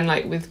books again,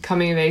 like with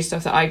coming of age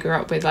stuff that I grew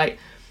up with, like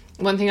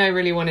one thing I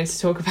really wanted to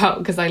talk about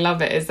because I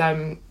love it is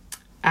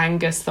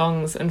Angus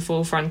Thongs and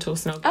Full Frontal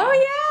Snogging. Oh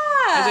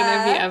yeah, I don't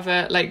know if you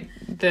ever like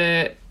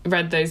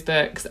read those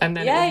books and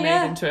then it was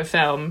made into a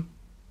film,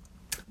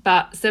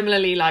 but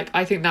similarly like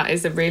I think that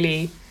is a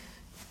really,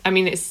 I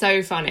mean it's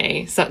so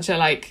funny, such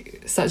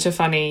a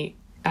funny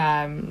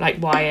like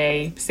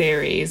YA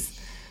series,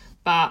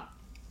 but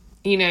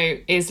you know,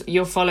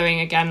 you're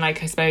following again,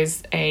 like I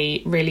suppose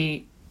a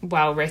really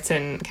well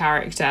written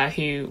character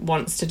who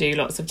wants to do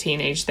lots of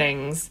teenage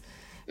things,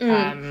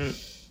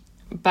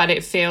 but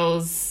it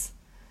feels,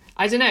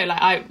 I don't know,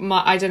 like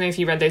I don't know if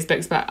you read those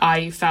books, but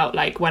I felt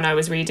like when I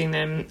was reading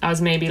them I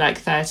was maybe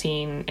like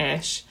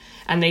 13ish,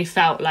 and they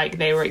felt like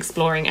they were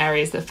exploring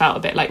areas that felt a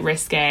bit like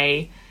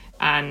risque,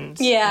 and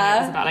you know,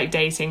 it was about like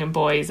dating and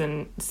boys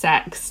and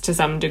sex to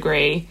some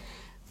degree,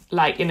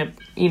 like in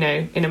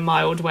a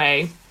mild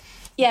way.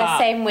 Yeah,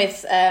 same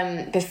with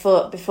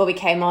before we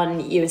came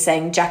on, you were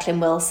saying Jacqueline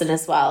Wilson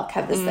as well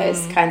covers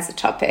those kinds of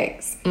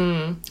topics.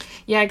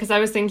 Yeah, because I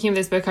was thinking of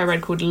this book I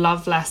read called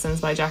Love Lessons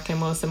by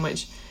Jacqueline Wilson,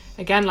 which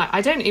again, like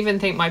I don't even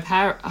think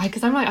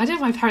because I'm like, I don't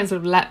know if my parents would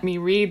have let me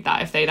read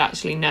that if they'd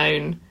actually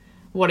known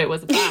what it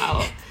was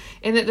about.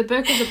 In that the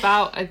book is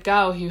about a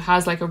girl who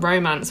has like a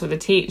romance with a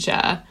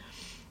teacher,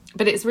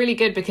 but it's really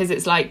good because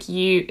it's like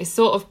it's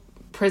sort of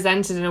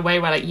presented in a way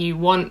where like you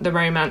want the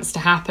romance to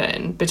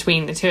happen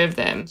between the two of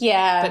them,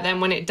 but then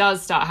when it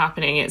does start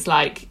happening it's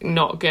like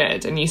not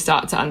good, and you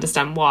start to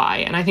understand why.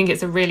 And I think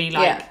it's a really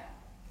like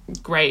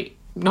great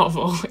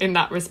novel in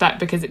that respect,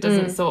 because it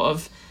doesn't sort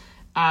of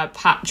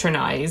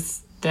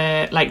patronize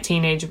the like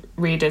teenage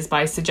readers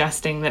by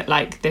suggesting that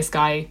like this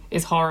guy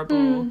is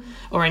horrible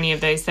or any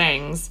of those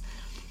things.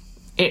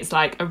 It's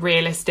like a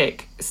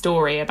realistic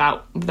story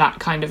about that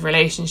kind of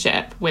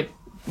relationship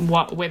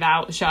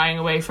without shying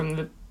away from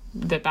the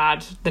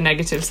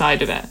negative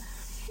side of it.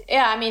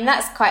 Yeah, I mean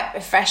that's quite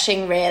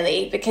refreshing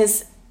really,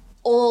 because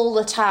all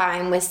the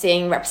time we're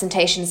seeing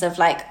representations of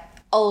like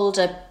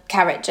older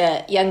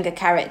character, younger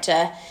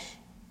character,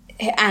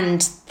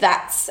 and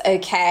that's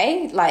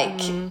okay, like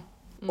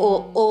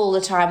all the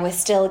time we're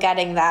still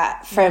getting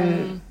that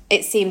from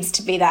it seems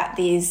to be that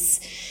these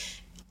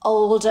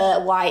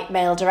older white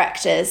male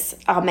directors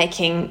are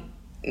making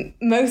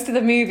most of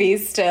the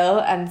movies still,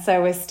 and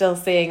so we're still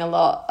seeing a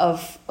lot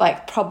of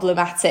like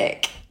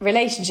problematic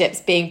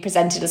relationships being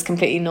presented as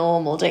completely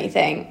normal, don't you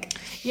think?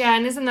 Yeah,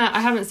 and isn't there, I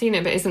haven't seen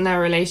it, but isn't there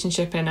a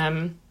relationship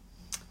in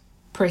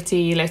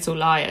Pretty Little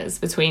Liars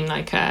between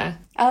like a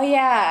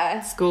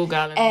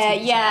schoolgirl and a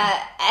teacher?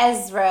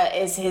 Ezra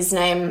is his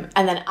name,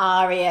 and then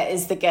Aria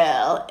is the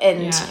girl,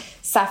 and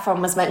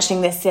Saffron was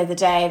mentioning this the other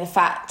day, the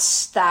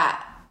fact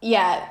that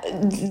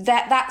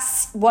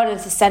that's one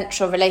of the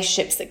central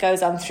relationships that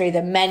goes on through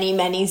the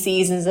many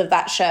seasons of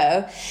that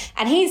show,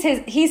 and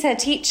he's her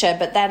teacher,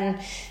 but then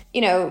you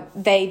know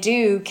they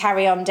do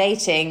carry on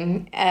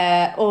dating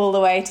all the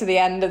way to the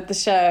end of the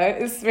show.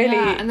 It's really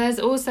and there's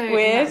also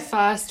weird. In the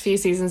first few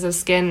seasons of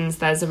Skins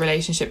there's a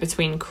relationship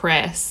between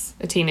Chris,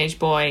 a teenage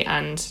boy,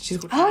 and she's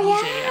called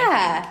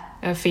Angie,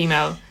 a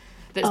female,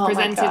 that's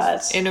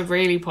presented in a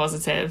really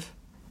positive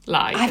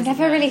light. I've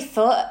never really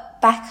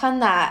thought back on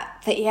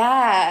that, but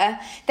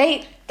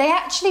they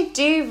actually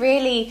do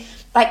really,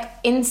 like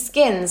in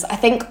Skins, I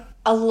think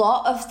a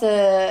lot of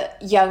the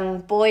young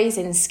boys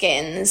in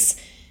Skins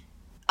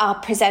are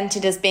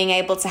presented as being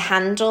able to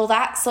handle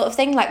that sort of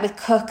thing, like with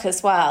Cook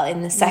as well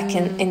in the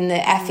second in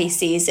the Effie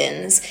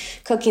seasons.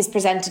 Cook is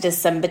presented as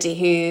somebody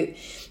who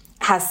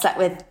has slept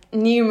with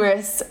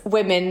numerous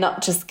women,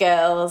 not just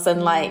girls,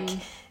 and like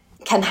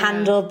can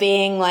handle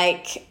being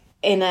like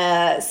in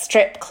a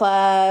strip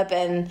club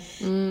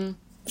and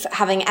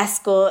having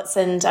escorts,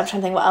 and I'm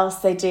trying to think what else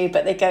they do,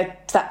 but they go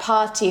to that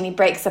party and he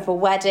breaks up a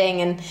wedding,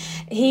 and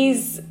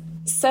he's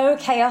so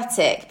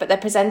chaotic, but they're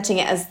presenting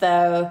it as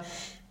though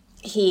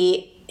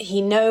he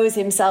knows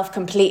himself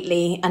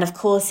completely, and of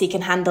course he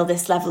can handle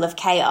this level of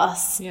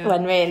chaos,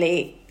 when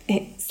really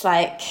it's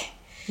like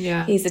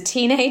he's a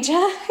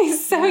teenager.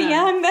 He's so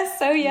young. They're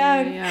so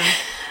young.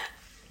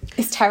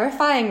 It's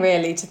terrifying,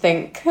 really, to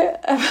think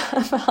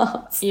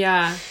about.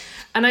 Yeah.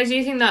 And I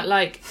do think that,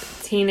 like,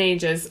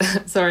 teenagers...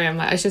 Sorry,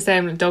 I should say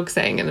I'm dog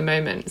sitting at the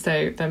moment,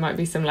 so there might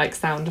be some, like,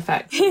 sound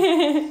effects.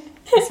 A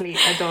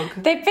dog.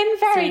 They've been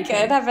very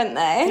good, haven't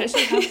they? They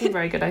actually have been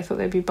very good. I thought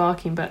they'd be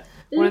barking, but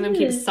one of them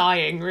keeps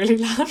sighing really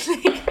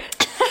loudly.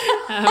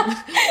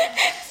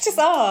 It's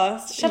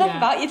just, shut up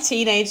about your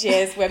teenage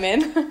years,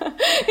 women.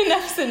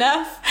 Enough's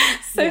enough.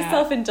 So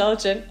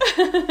self-indulgent.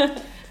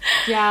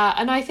 Yeah,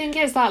 and I think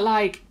it's that,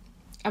 like...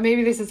 And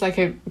maybe this is like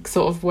a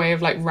sort of way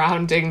of like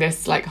rounding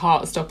this like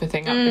Heartstopper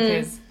thing up,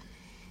 because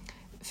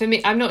for me,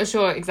 I'm not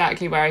sure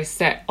exactly where I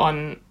sit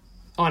on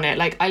it.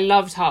 Like, I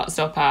loved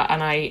Heartstopper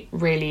and I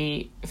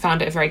really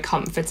found it a very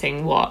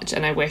comforting watch,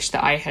 and I wish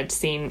that I had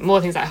seen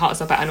more things like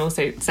Heartstopper and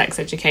also Sex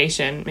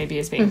Education maybe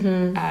as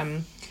being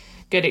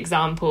good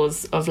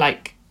examples of,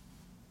 like,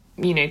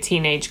 you know,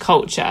 teenage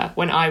culture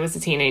when I was a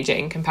teenager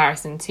in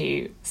comparison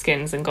to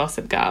Skins and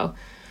Gossip Girl.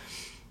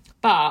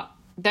 But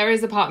there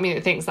is a part of me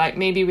that thinks, like,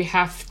 maybe we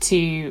have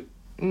to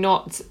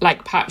not,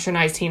 like,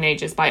 patronise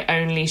teenagers by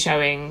only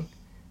showing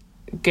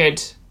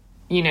good,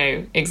 you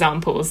know,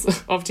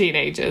 examples of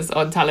teenagers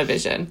on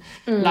television.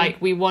 Like,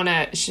 we want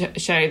to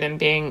show them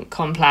being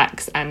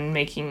complex and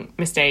making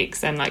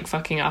mistakes and, like,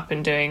 fucking up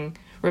and doing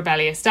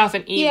rebellious stuff,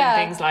 and even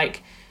things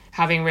like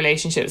having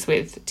relationships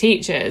with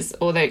teachers,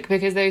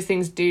 because those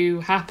things do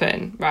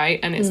happen, right?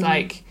 And it's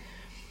like,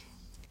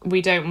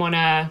 we don't want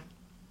to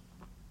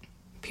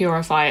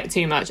purify it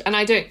too much. And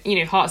I don't, you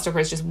know,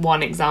 Heartstopper is just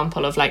one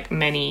example of like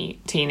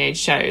many teenage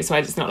shows, so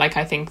it's not like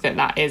I think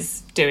that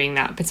is doing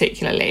that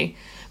particularly,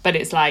 but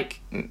it's like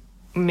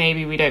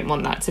maybe we don't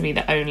want that to be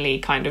the only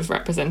kind of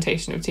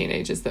representation of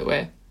teenagers that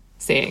we're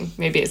seeing.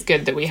 Maybe it's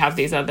good that we have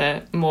these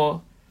other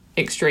more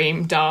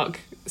extreme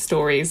dark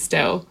stories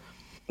still.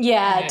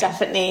 Yeah,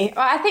 definitely.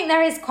 Well, I think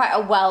there is quite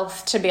a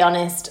wealth, to be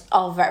honest,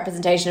 of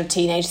representation of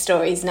teenage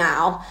stories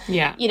now.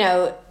 Yeah. You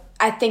know,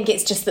 I think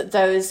it's just that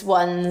those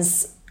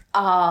ones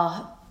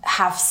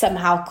have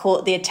somehow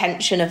caught the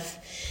attention of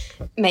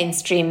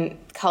mainstream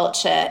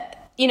culture.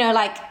 You know,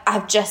 like,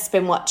 I've just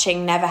been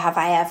watching Never Have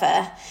I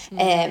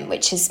Ever,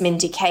 which is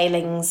Mindy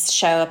Kaling's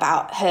show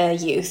about her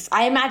youth.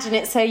 I imagine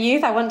it's her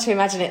youth. I want to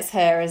imagine it's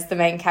her as the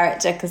main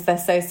character, because they're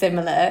so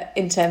similar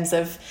in terms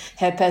of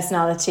her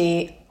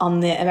personality on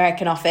The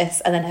American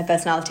Office and then her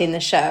personality in the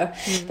show.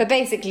 But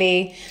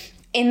basically,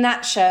 in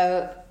that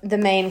show, the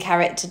main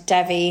character,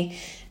 Devi,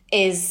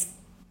 is,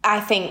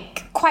 I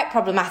think, quite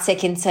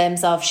problematic in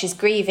terms of she's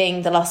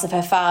grieving the loss of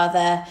her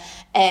father,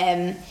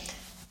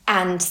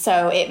 and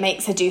so it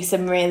makes her do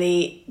some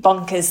really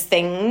bonkers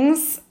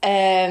things,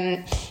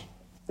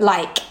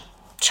 like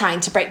trying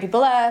to break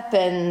people up,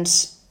 and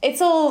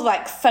it's all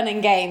like fun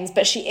and games,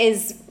 but she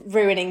is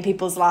ruining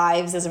people's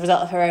lives as a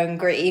result of her own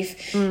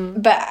grief.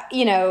 But,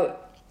 you know,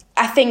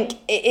 I think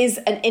it is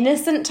an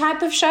innocent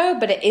type of show,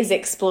 but it is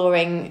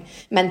exploring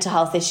mental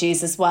health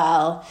issues as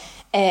well.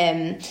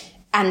 And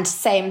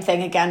same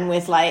thing again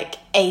with like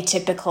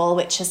Atypical,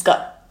 which has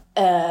got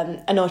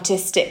an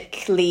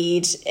autistic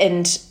lead,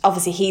 and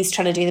obviously he's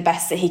trying to do the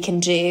best that he can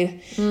do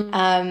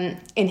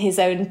in his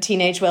own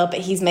teenage world, but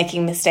he's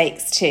making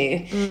mistakes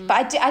too.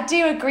 But I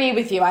do agree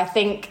with you. I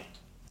think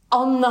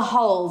on the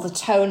whole, the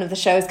tone of the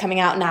shows coming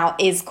out now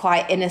is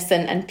quite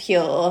innocent and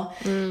pure.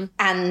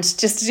 And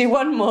just to do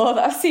one more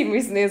that I've seen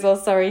recently as well,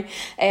 sorry,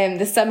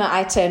 The Summer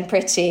I Turned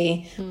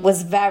Pretty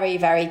was very,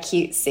 very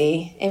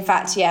cutesy. In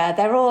fact,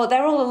 they're all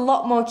a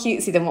lot more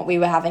cutesy than what we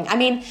were having. I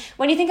mean,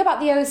 when you think about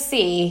the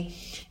OC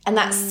and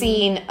that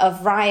scene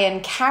of Ryan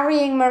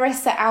carrying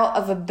Marissa out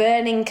of a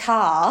burning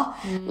car,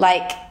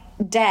 like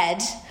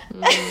dead.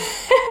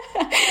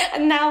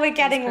 And now we're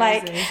getting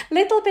like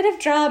little bit of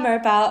drama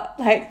about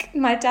like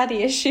my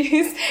daddy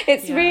issues.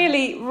 It's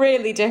really,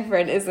 really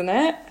different, isn't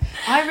it?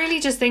 I really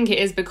just think it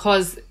is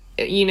because,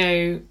 you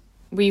know,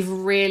 we've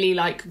really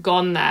like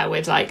gone there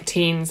with like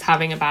teens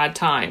having a bad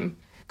time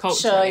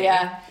culturally. Sure,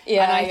 yeah.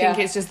 And I think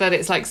it's just that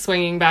it's like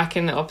swinging back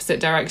in the opposite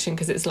direction,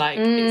 because it's like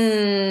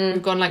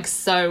we've gone like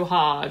so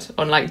hard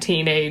on like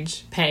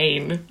teenage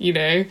pain, you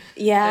know?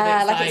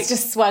 Yeah, like it's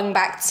just swung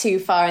back too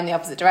far in the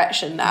opposite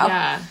direction now.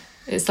 Yeah.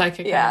 It's like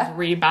a kind of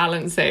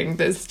rebalancing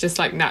that's just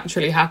like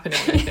naturally happening,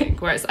 I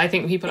think. Whereas I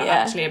think people are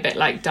actually a bit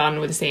like done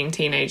with seeing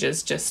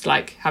teenagers just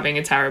like having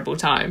a terrible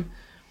time.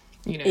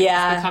 You know,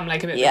 it's become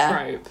like a bit of a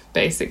trope,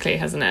 basically,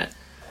 hasn't it?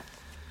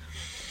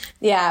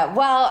 Yeah,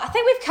 well, I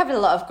think we've covered a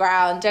lot of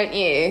ground, don't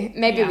you?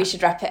 Maybe we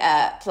should wrap it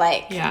up.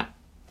 Like,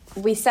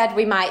 we said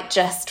we might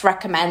just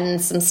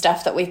recommend some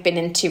stuff that we've been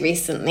into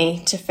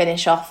recently to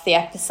finish off the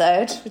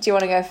episode. Do you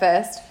want to go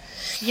first?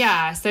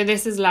 Yeah, so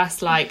this is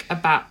less like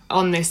about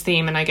on this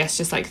theme, and I guess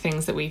just like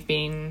things that we've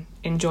been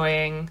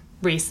enjoying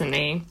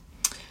recently.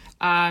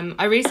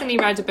 I recently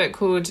read a book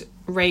called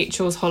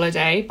Rachel's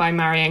Holiday by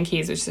Marianne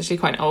Keyes, which is actually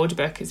quite an old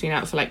book. It's been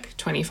out for like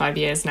 25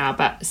 years now,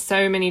 but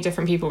so many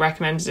different people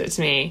recommended it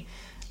to me,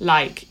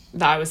 like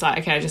that I was like,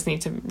 okay, I just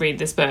need to read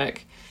this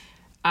book.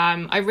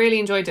 I really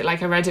enjoyed it.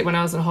 Like, I read it when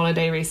I was on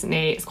holiday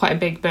recently. It's quite a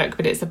big book,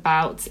 but it's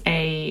about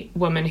a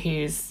woman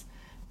who's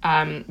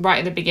right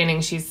at the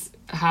beginning,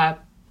 her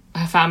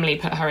family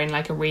put her in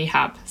like a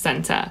rehab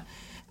centre,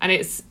 and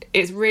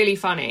it's really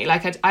funny.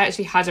 Like, I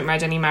actually hadn't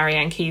read any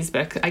Marianne Keyes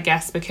book, I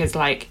guess because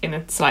like in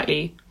a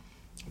slightly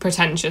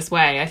pretentious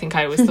way, I think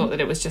I always thought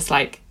that it was just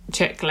like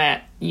chick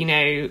lit, you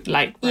know,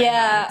 like romance.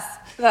 Yeah,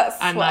 that's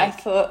and what like, I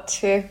thought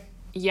too.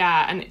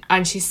 Yeah,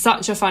 and she's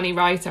such a funny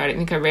writer. I don't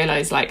think I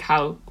realised like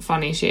how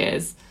funny she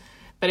is.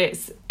 But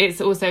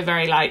it's also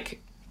very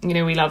like, you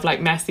know, we love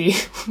like messy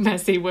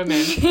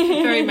women.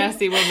 Very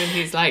messy woman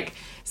who's like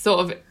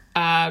sort of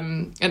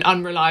an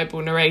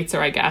unreliable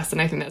narrator, I guess.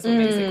 And I think that's what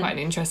makes it quite an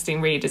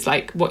interesting read, is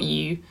like what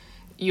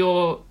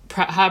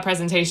her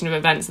presentation of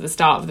events at the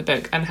start of the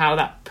book and how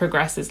that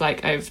progresses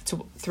like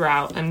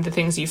throughout, and the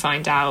things you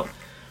find out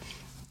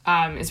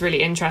is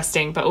really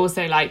interesting. But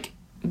also like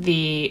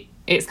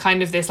it's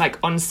kind of this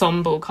like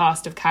ensemble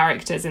cast of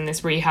characters in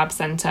this rehab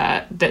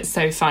centre that's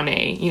so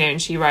funny, you know,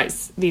 and she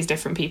writes these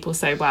different people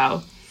so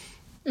well.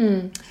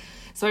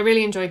 So I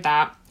really enjoyed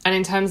that. And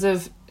in terms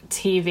of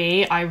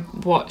TV, I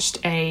watched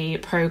a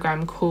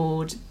programme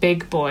called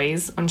Big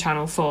Boys on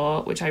Channel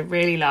 4, which I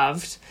really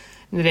loved.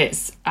 That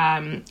it's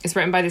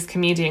written by this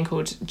comedian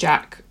called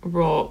Jack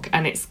Rourke,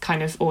 and it's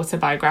kind of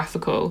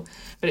autobiographical,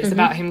 but it's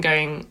about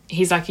him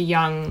he's like a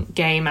young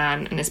gay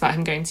man, and it's about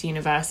him going to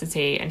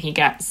university, and he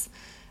gets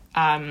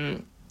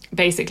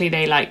basically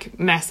they like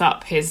mess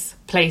up his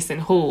place in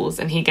halls,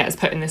 and he gets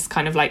put in this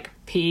kind of like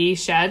PE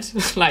shed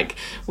like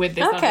with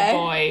this other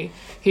boy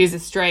who's a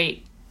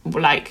straight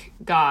like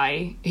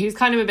guy who's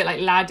kind of a bit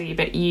like laddie,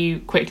 but you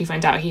quickly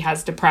find out he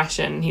has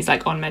depression. He's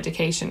like on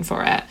medication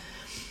for it.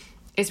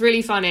 It's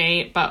really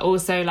funny, but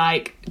also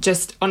like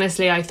just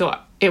honestly I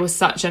thought it was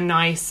such a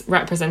nice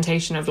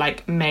representation of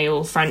like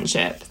male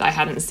friendship that I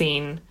hadn't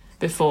seen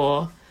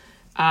before,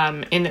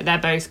 in that they're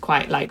both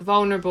quite like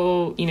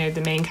vulnerable. You know,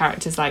 the main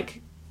character's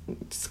like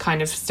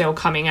kind of still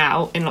coming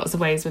out in lots of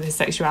ways with his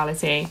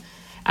sexuality,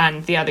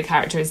 and the other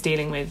character is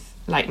dealing with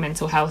like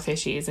mental health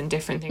issues and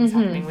different things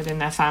happening within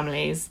their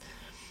families.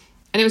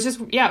 And it was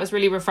just, it was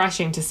really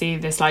refreshing to see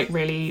this like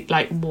really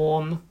like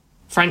warm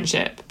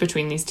friendship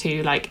between these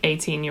two like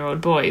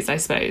 18-year-old boys, I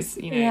suppose,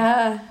 you know.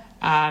 Yeah,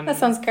 that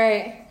sounds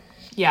great.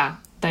 Yeah,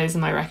 those are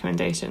my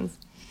recommendations.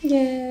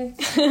 Yay.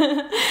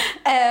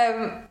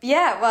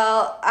 Yeah,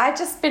 well, I've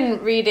just been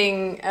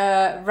reading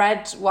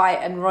Red, White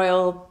and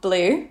Royal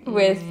Blue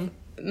with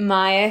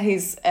Maya,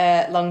 who's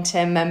a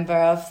long-term member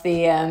of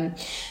the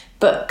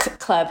book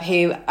club,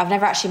 who I've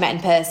never actually met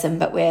in person,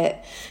 but we're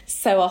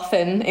so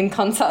often in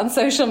contact on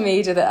social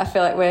media that I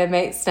feel like we're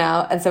mates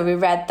now. And so we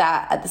read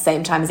that at the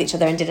same time as each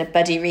other and did a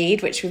buddy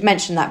read, which we've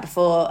mentioned that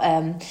before.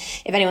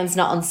 If anyone's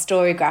not on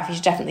Storygraph, you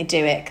should definitely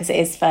do it, because it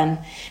is fun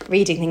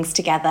reading things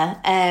together.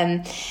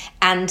 And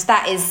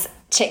that is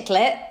chick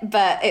lit,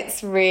 but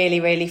it's really,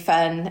 really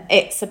fun.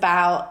 It's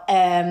about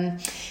and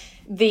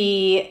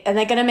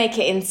they're going to make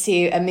it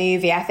into a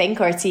movie, I think,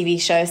 or a TV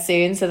show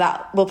soon. So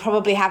that will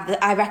probably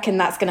I reckon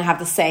that's going to have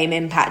the same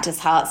impact as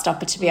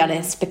Heartstopper, to be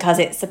honest, because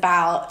it's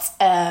about,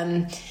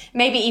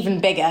 maybe even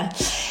bigger.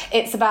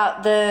 It's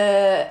about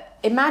the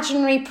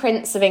imaginary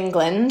Prince of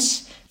England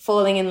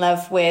falling in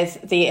love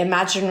with the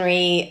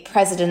imaginary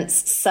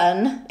president's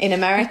son in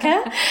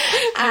America.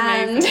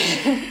 And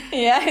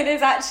yeah, it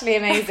is actually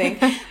amazing.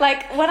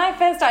 Like, when I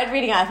first started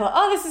reading it, I thought,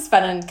 oh, this is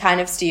fun and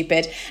kind of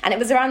stupid. And it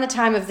was around the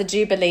time of the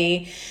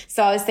Jubilee.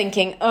 So I was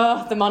thinking,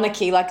 oh, the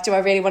monarchy, like, do I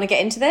really want to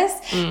get into this?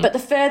 But the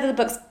further the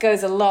book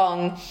goes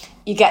along,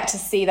 you get to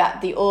see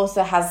that the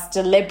author has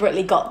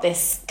deliberately got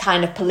this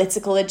kind of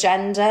political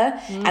agenda,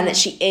 and that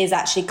she is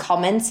actually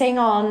commenting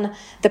on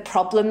the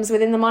problems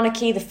within the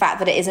monarchy, the fact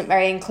that it isn't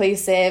very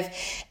inclusive,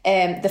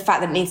 the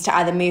fact that it needs to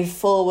either move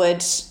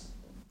forward,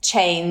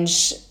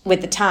 change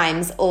with the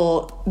times,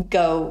 or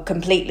go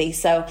completely.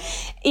 So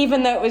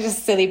even though it was just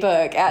a silly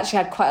book, it actually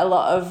had quite a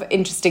lot of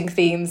interesting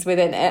themes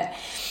within it.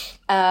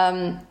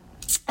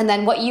 And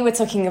then what you were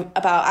talking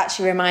about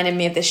actually reminded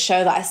me of this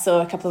show that I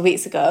saw a couple of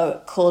weeks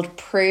ago called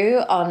Prue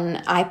on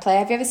iPlayer.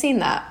 Have you ever seen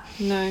that?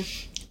 No.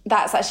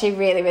 That's actually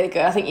really, really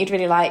good. I think you'd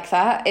really like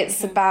that.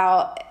 It's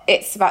about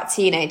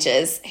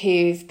teenagers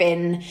who've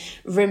been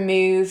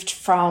removed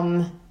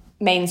from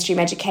mainstream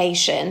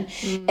education.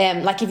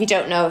 Like, if you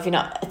don't know, if you're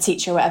not a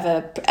teacher or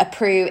whatever, a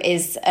Prue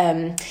is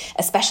a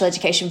special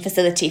education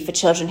facility for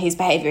children whose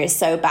behaviour is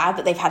so bad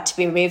that they've had to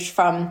be removed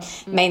from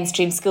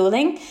mainstream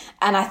schooling.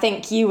 And I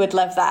think you would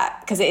love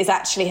that, because it is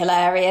actually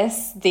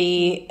hilarious,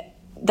 the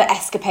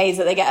escapades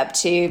that they get up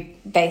to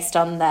based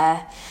on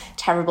their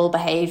terrible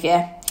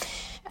behaviour.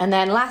 And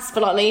then last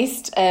but not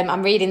least,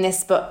 I'm reading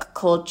this book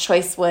called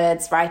Choice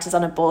Words, Writers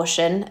on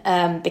Abortion,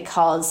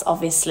 because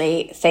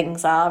obviously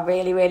things are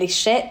really, really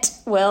shit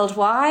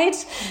worldwide,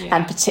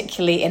 and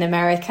particularly in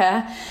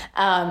America.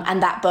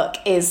 And that book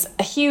is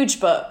a huge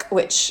book,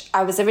 which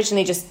I was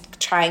originally just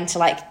trying to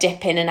like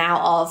dip in and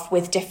out of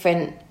with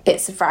different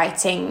bits of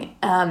writing,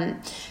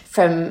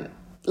 from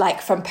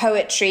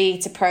poetry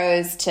to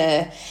prose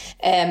to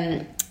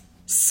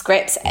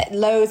scripts,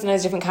 loads and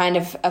loads of different kind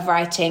of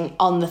writing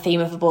on the theme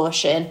of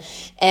abortion.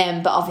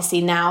 But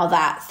obviously now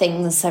that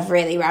things have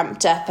really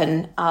ramped up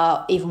and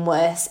are even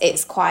worse,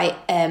 it's quite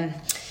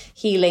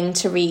healing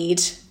to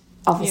read,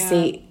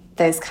 obviously,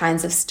 those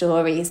kinds of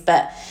stories.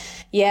 But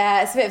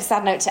yeah, it's a bit of a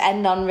sad note to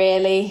end on,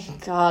 really.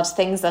 God,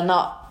 things are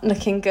not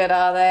looking good,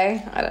 are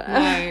they? I don't know.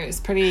 No, it's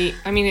pretty,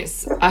 I mean,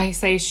 I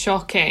say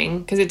shocking,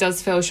 because it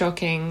does feel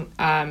shocking,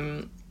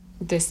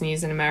 this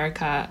news in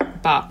America,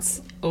 but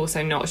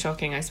also not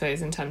shocking, I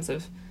suppose, in terms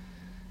of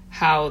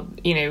how,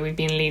 you know, we've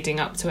been leading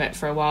up to it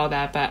for a while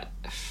there. But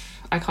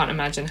I can't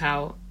imagine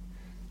how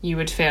you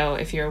would feel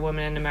if you're a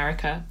woman in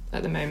America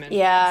at the moment.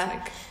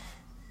 Yeah.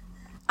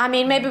 I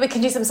mean, maybe we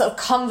can do some sort of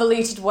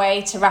convoluted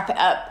way to wrap it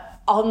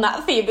up on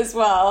that theme as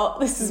well.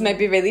 This is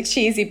maybe really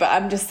cheesy, but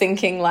I'm just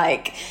thinking,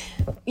 like,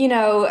 you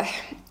know,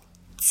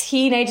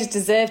 teenagers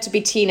deserve to be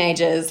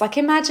teenagers. Like,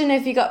 imagine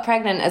if you got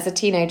pregnant as a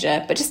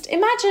teenager, but just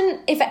imagine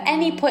if at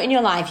any point in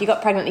your life you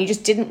got pregnant and you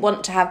just didn't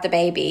want to have the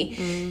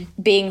baby,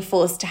 being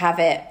forced to have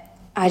it.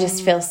 I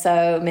just feel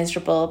so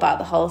miserable about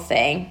the whole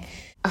thing.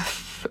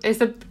 Let's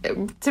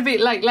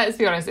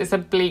be honest, it's a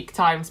bleak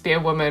time to be a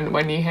woman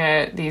when you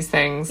hear these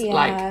things. Yeah.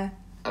 Like,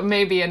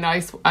 maybe a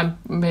nice,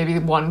 maybe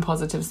one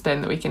positive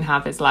spin that we can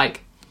have is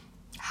like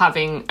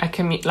having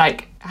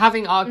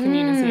having our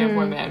community of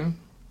women.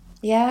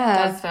 Yeah.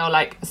 It does feel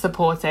like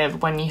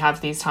supportive when you have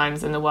these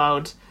times in the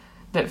world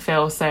that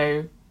feel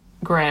so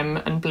grim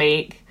and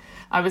bleak.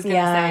 I was going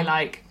to say,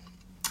 like,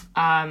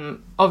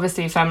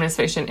 obviously feminist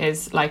fiction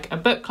is like a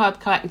book club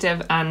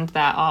collective, and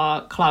there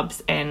are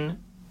clubs in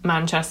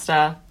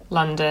Manchester,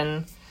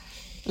 London,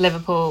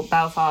 Liverpool,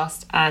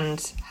 Belfast, and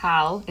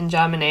Halle in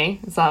Germany,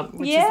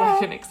 which is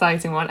like an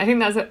exciting one. I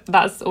think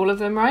that's all of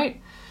them,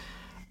 right?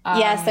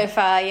 So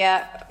far,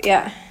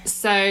 yeah.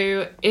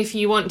 So if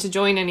you want to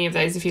join any of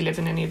those, if you live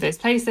in any of those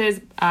places,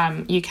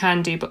 you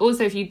can do. But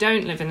also, if you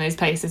don't live in those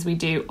places, we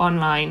do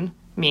online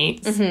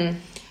meets.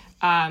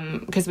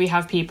 Because we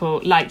have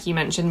people, like you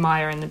mentioned,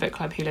 Maya in the book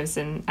club, who lives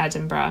in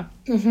Edinburgh.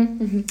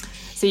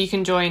 So you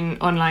can join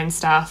online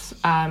stuff.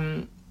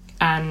 And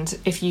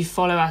if you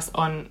follow us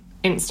on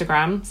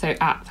Instagram, so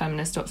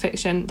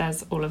 @feminist.fiction,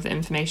 there's all of the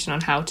information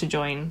on how to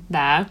join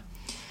there.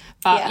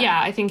 But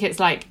I think it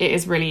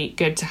is really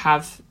good to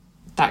have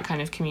that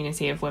kind of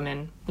community of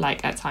women,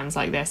 like, at times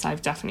like this.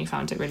 I've definitely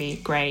found it really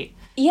great.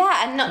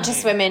 Yeah, and not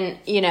just women,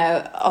 you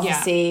know,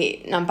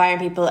 obviously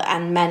non-binary people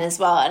and men as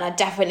well. And I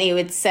definitely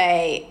would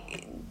say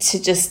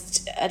to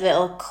just a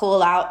little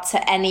call out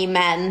to any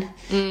men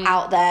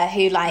out there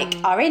who, like,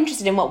 are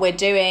interested in what we're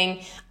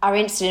doing, are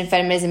interested in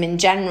feminism in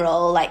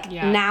general. Like,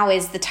 now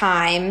is the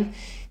time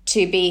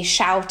to be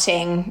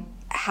shouting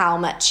how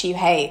much you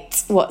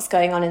hate what's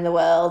going on in the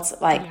world.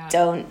 Like,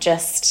 don't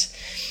just...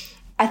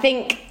 I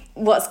think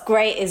what's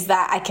great is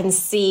that I can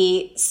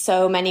see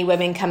so many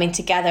women coming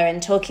together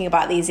and talking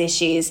about these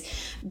issues,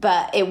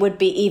 but it would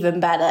be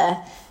even better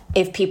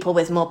if people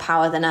with more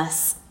power than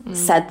us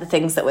said the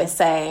things that we're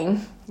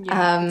saying.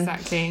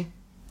 Exactly.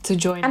 To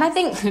join, and I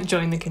think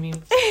join the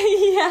community.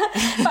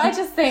 But I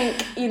just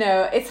think, you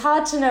know, it's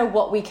hard to know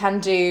what we can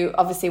do.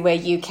 Obviously, we're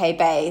UK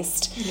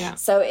based,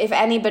 so if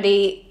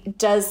anybody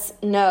does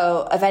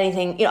know of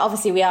anything, you know,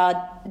 obviously we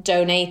are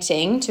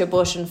donating to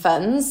abortion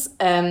funds,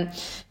 but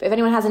if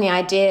anyone has any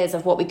ideas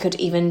of what we could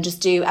even just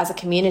do as a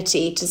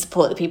community to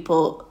support the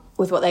people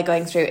with what they're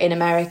going through in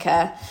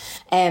America,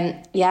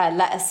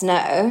 let us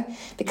know,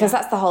 because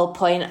that's the whole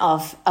point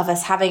of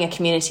us having a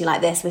community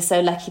like this. We're so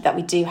lucky that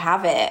we do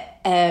have it.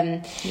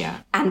 And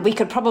we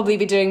could probably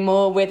be doing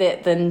more with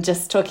it than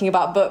just talking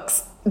about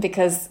books,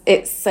 because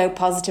it's so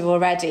positive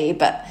already.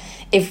 But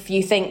if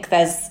you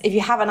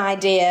have an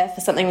idea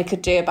for something we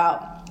could do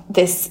about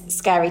this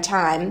scary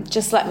time,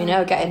 just let me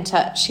know, get in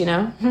touch, you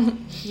know.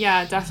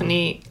 Yeah,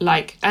 definitely.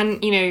 Like,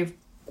 and, you know,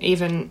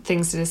 even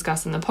things to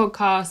discuss on the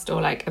podcast,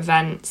 or like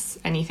events,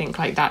 anything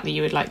like that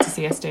you would like to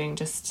see us doing,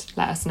 just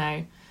let us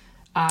know.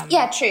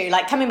 True.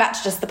 Like, coming back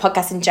to just the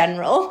podcast in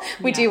general,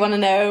 we do want to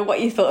know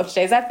what you thought of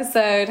today's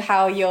episode,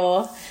 how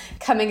your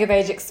coming of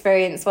age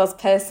experience was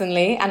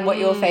personally, and what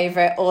your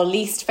favourite or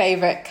least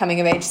favourite coming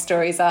of age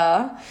stories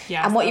are,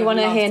 and what you want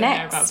to hear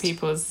next. Know about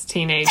people's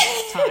teenage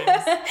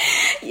times.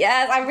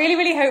 Yes, I really,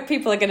 really hope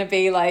people are going to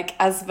be like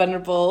as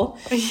vulnerable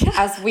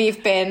as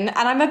we've been.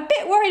 And I'm a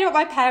bit worried about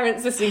my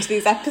parents listening to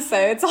these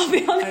episodes, I'll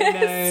be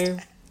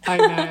honest. I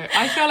know.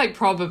 I feel like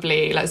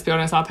probably, let's be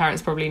honest, our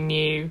parents probably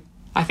knew.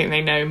 I think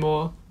they know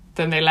more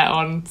than they let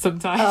on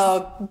sometimes.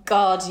 Oh,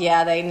 God,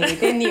 yeah, they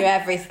knew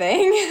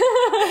everything.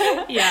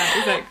 Yeah,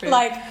 exactly.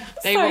 Like,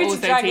 they were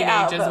also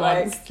teenagers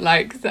once.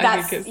 Like,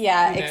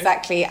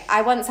 exactly.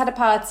 I once had a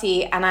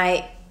party and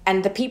I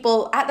and the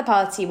people at the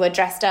party were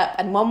dressed up,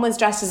 and one was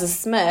dressed as a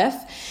Smurf,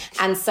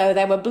 and so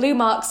there were blue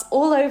marks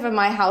all over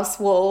my house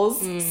walls,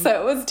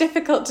 so it was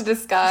difficult to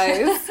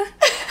disguise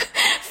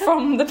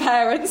from the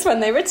parents when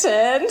they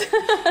returned.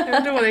 I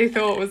wonder what they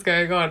thought was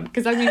going on,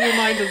 because I mean your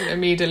mind doesn't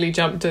immediately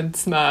jump to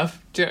Smurf.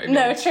 Do you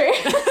know what I mean?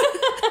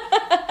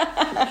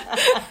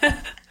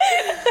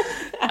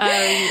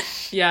 No, true.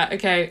 Yeah,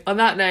 okay. On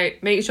that note,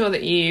 make sure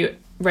that you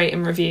rate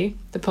and review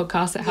the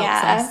podcast. It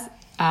helps us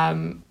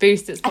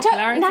boost its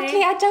popularity.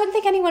 Natalie, I don't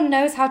think anyone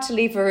knows how to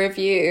leave a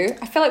review.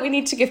 I feel like we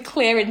need to give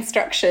clear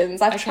instructions.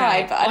 I've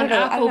tried, but I don't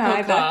know. On Apple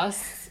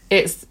Podcasts,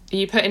 it's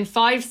you put in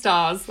 5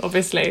 stars,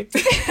 obviously.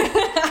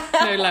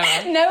 No lower.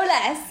 No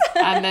less.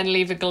 And then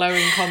leave a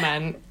glowing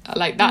comment.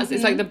 Like that's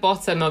it's like the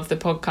bottom of the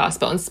podcast.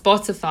 But on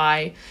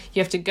Spotify,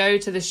 you have to go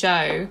to the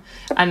show,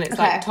 and it's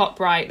like top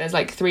right, there's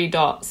like 3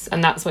 dots,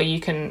 and that's where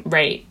you can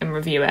rate and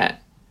review it.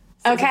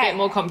 So it's a bit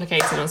more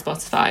complicated on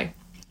Spotify.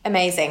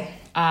 Amazing.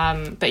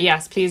 But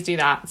yes, please do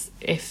that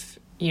if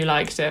you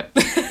liked it.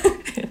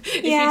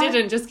 If you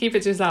didn't, just keep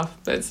it to yourself.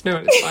 But it's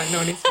fine. No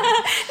one needs to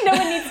know. No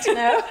one needs to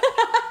know.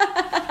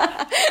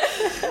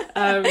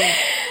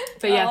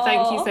 But yeah,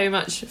 thank you so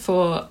much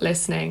for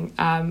listening.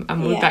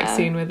 And we'll be back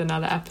soon with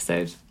another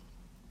episode.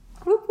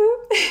 Whoop,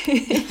 whoop.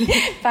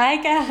 Bye,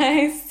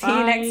 guys. See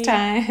you next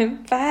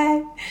time.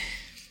 Bye.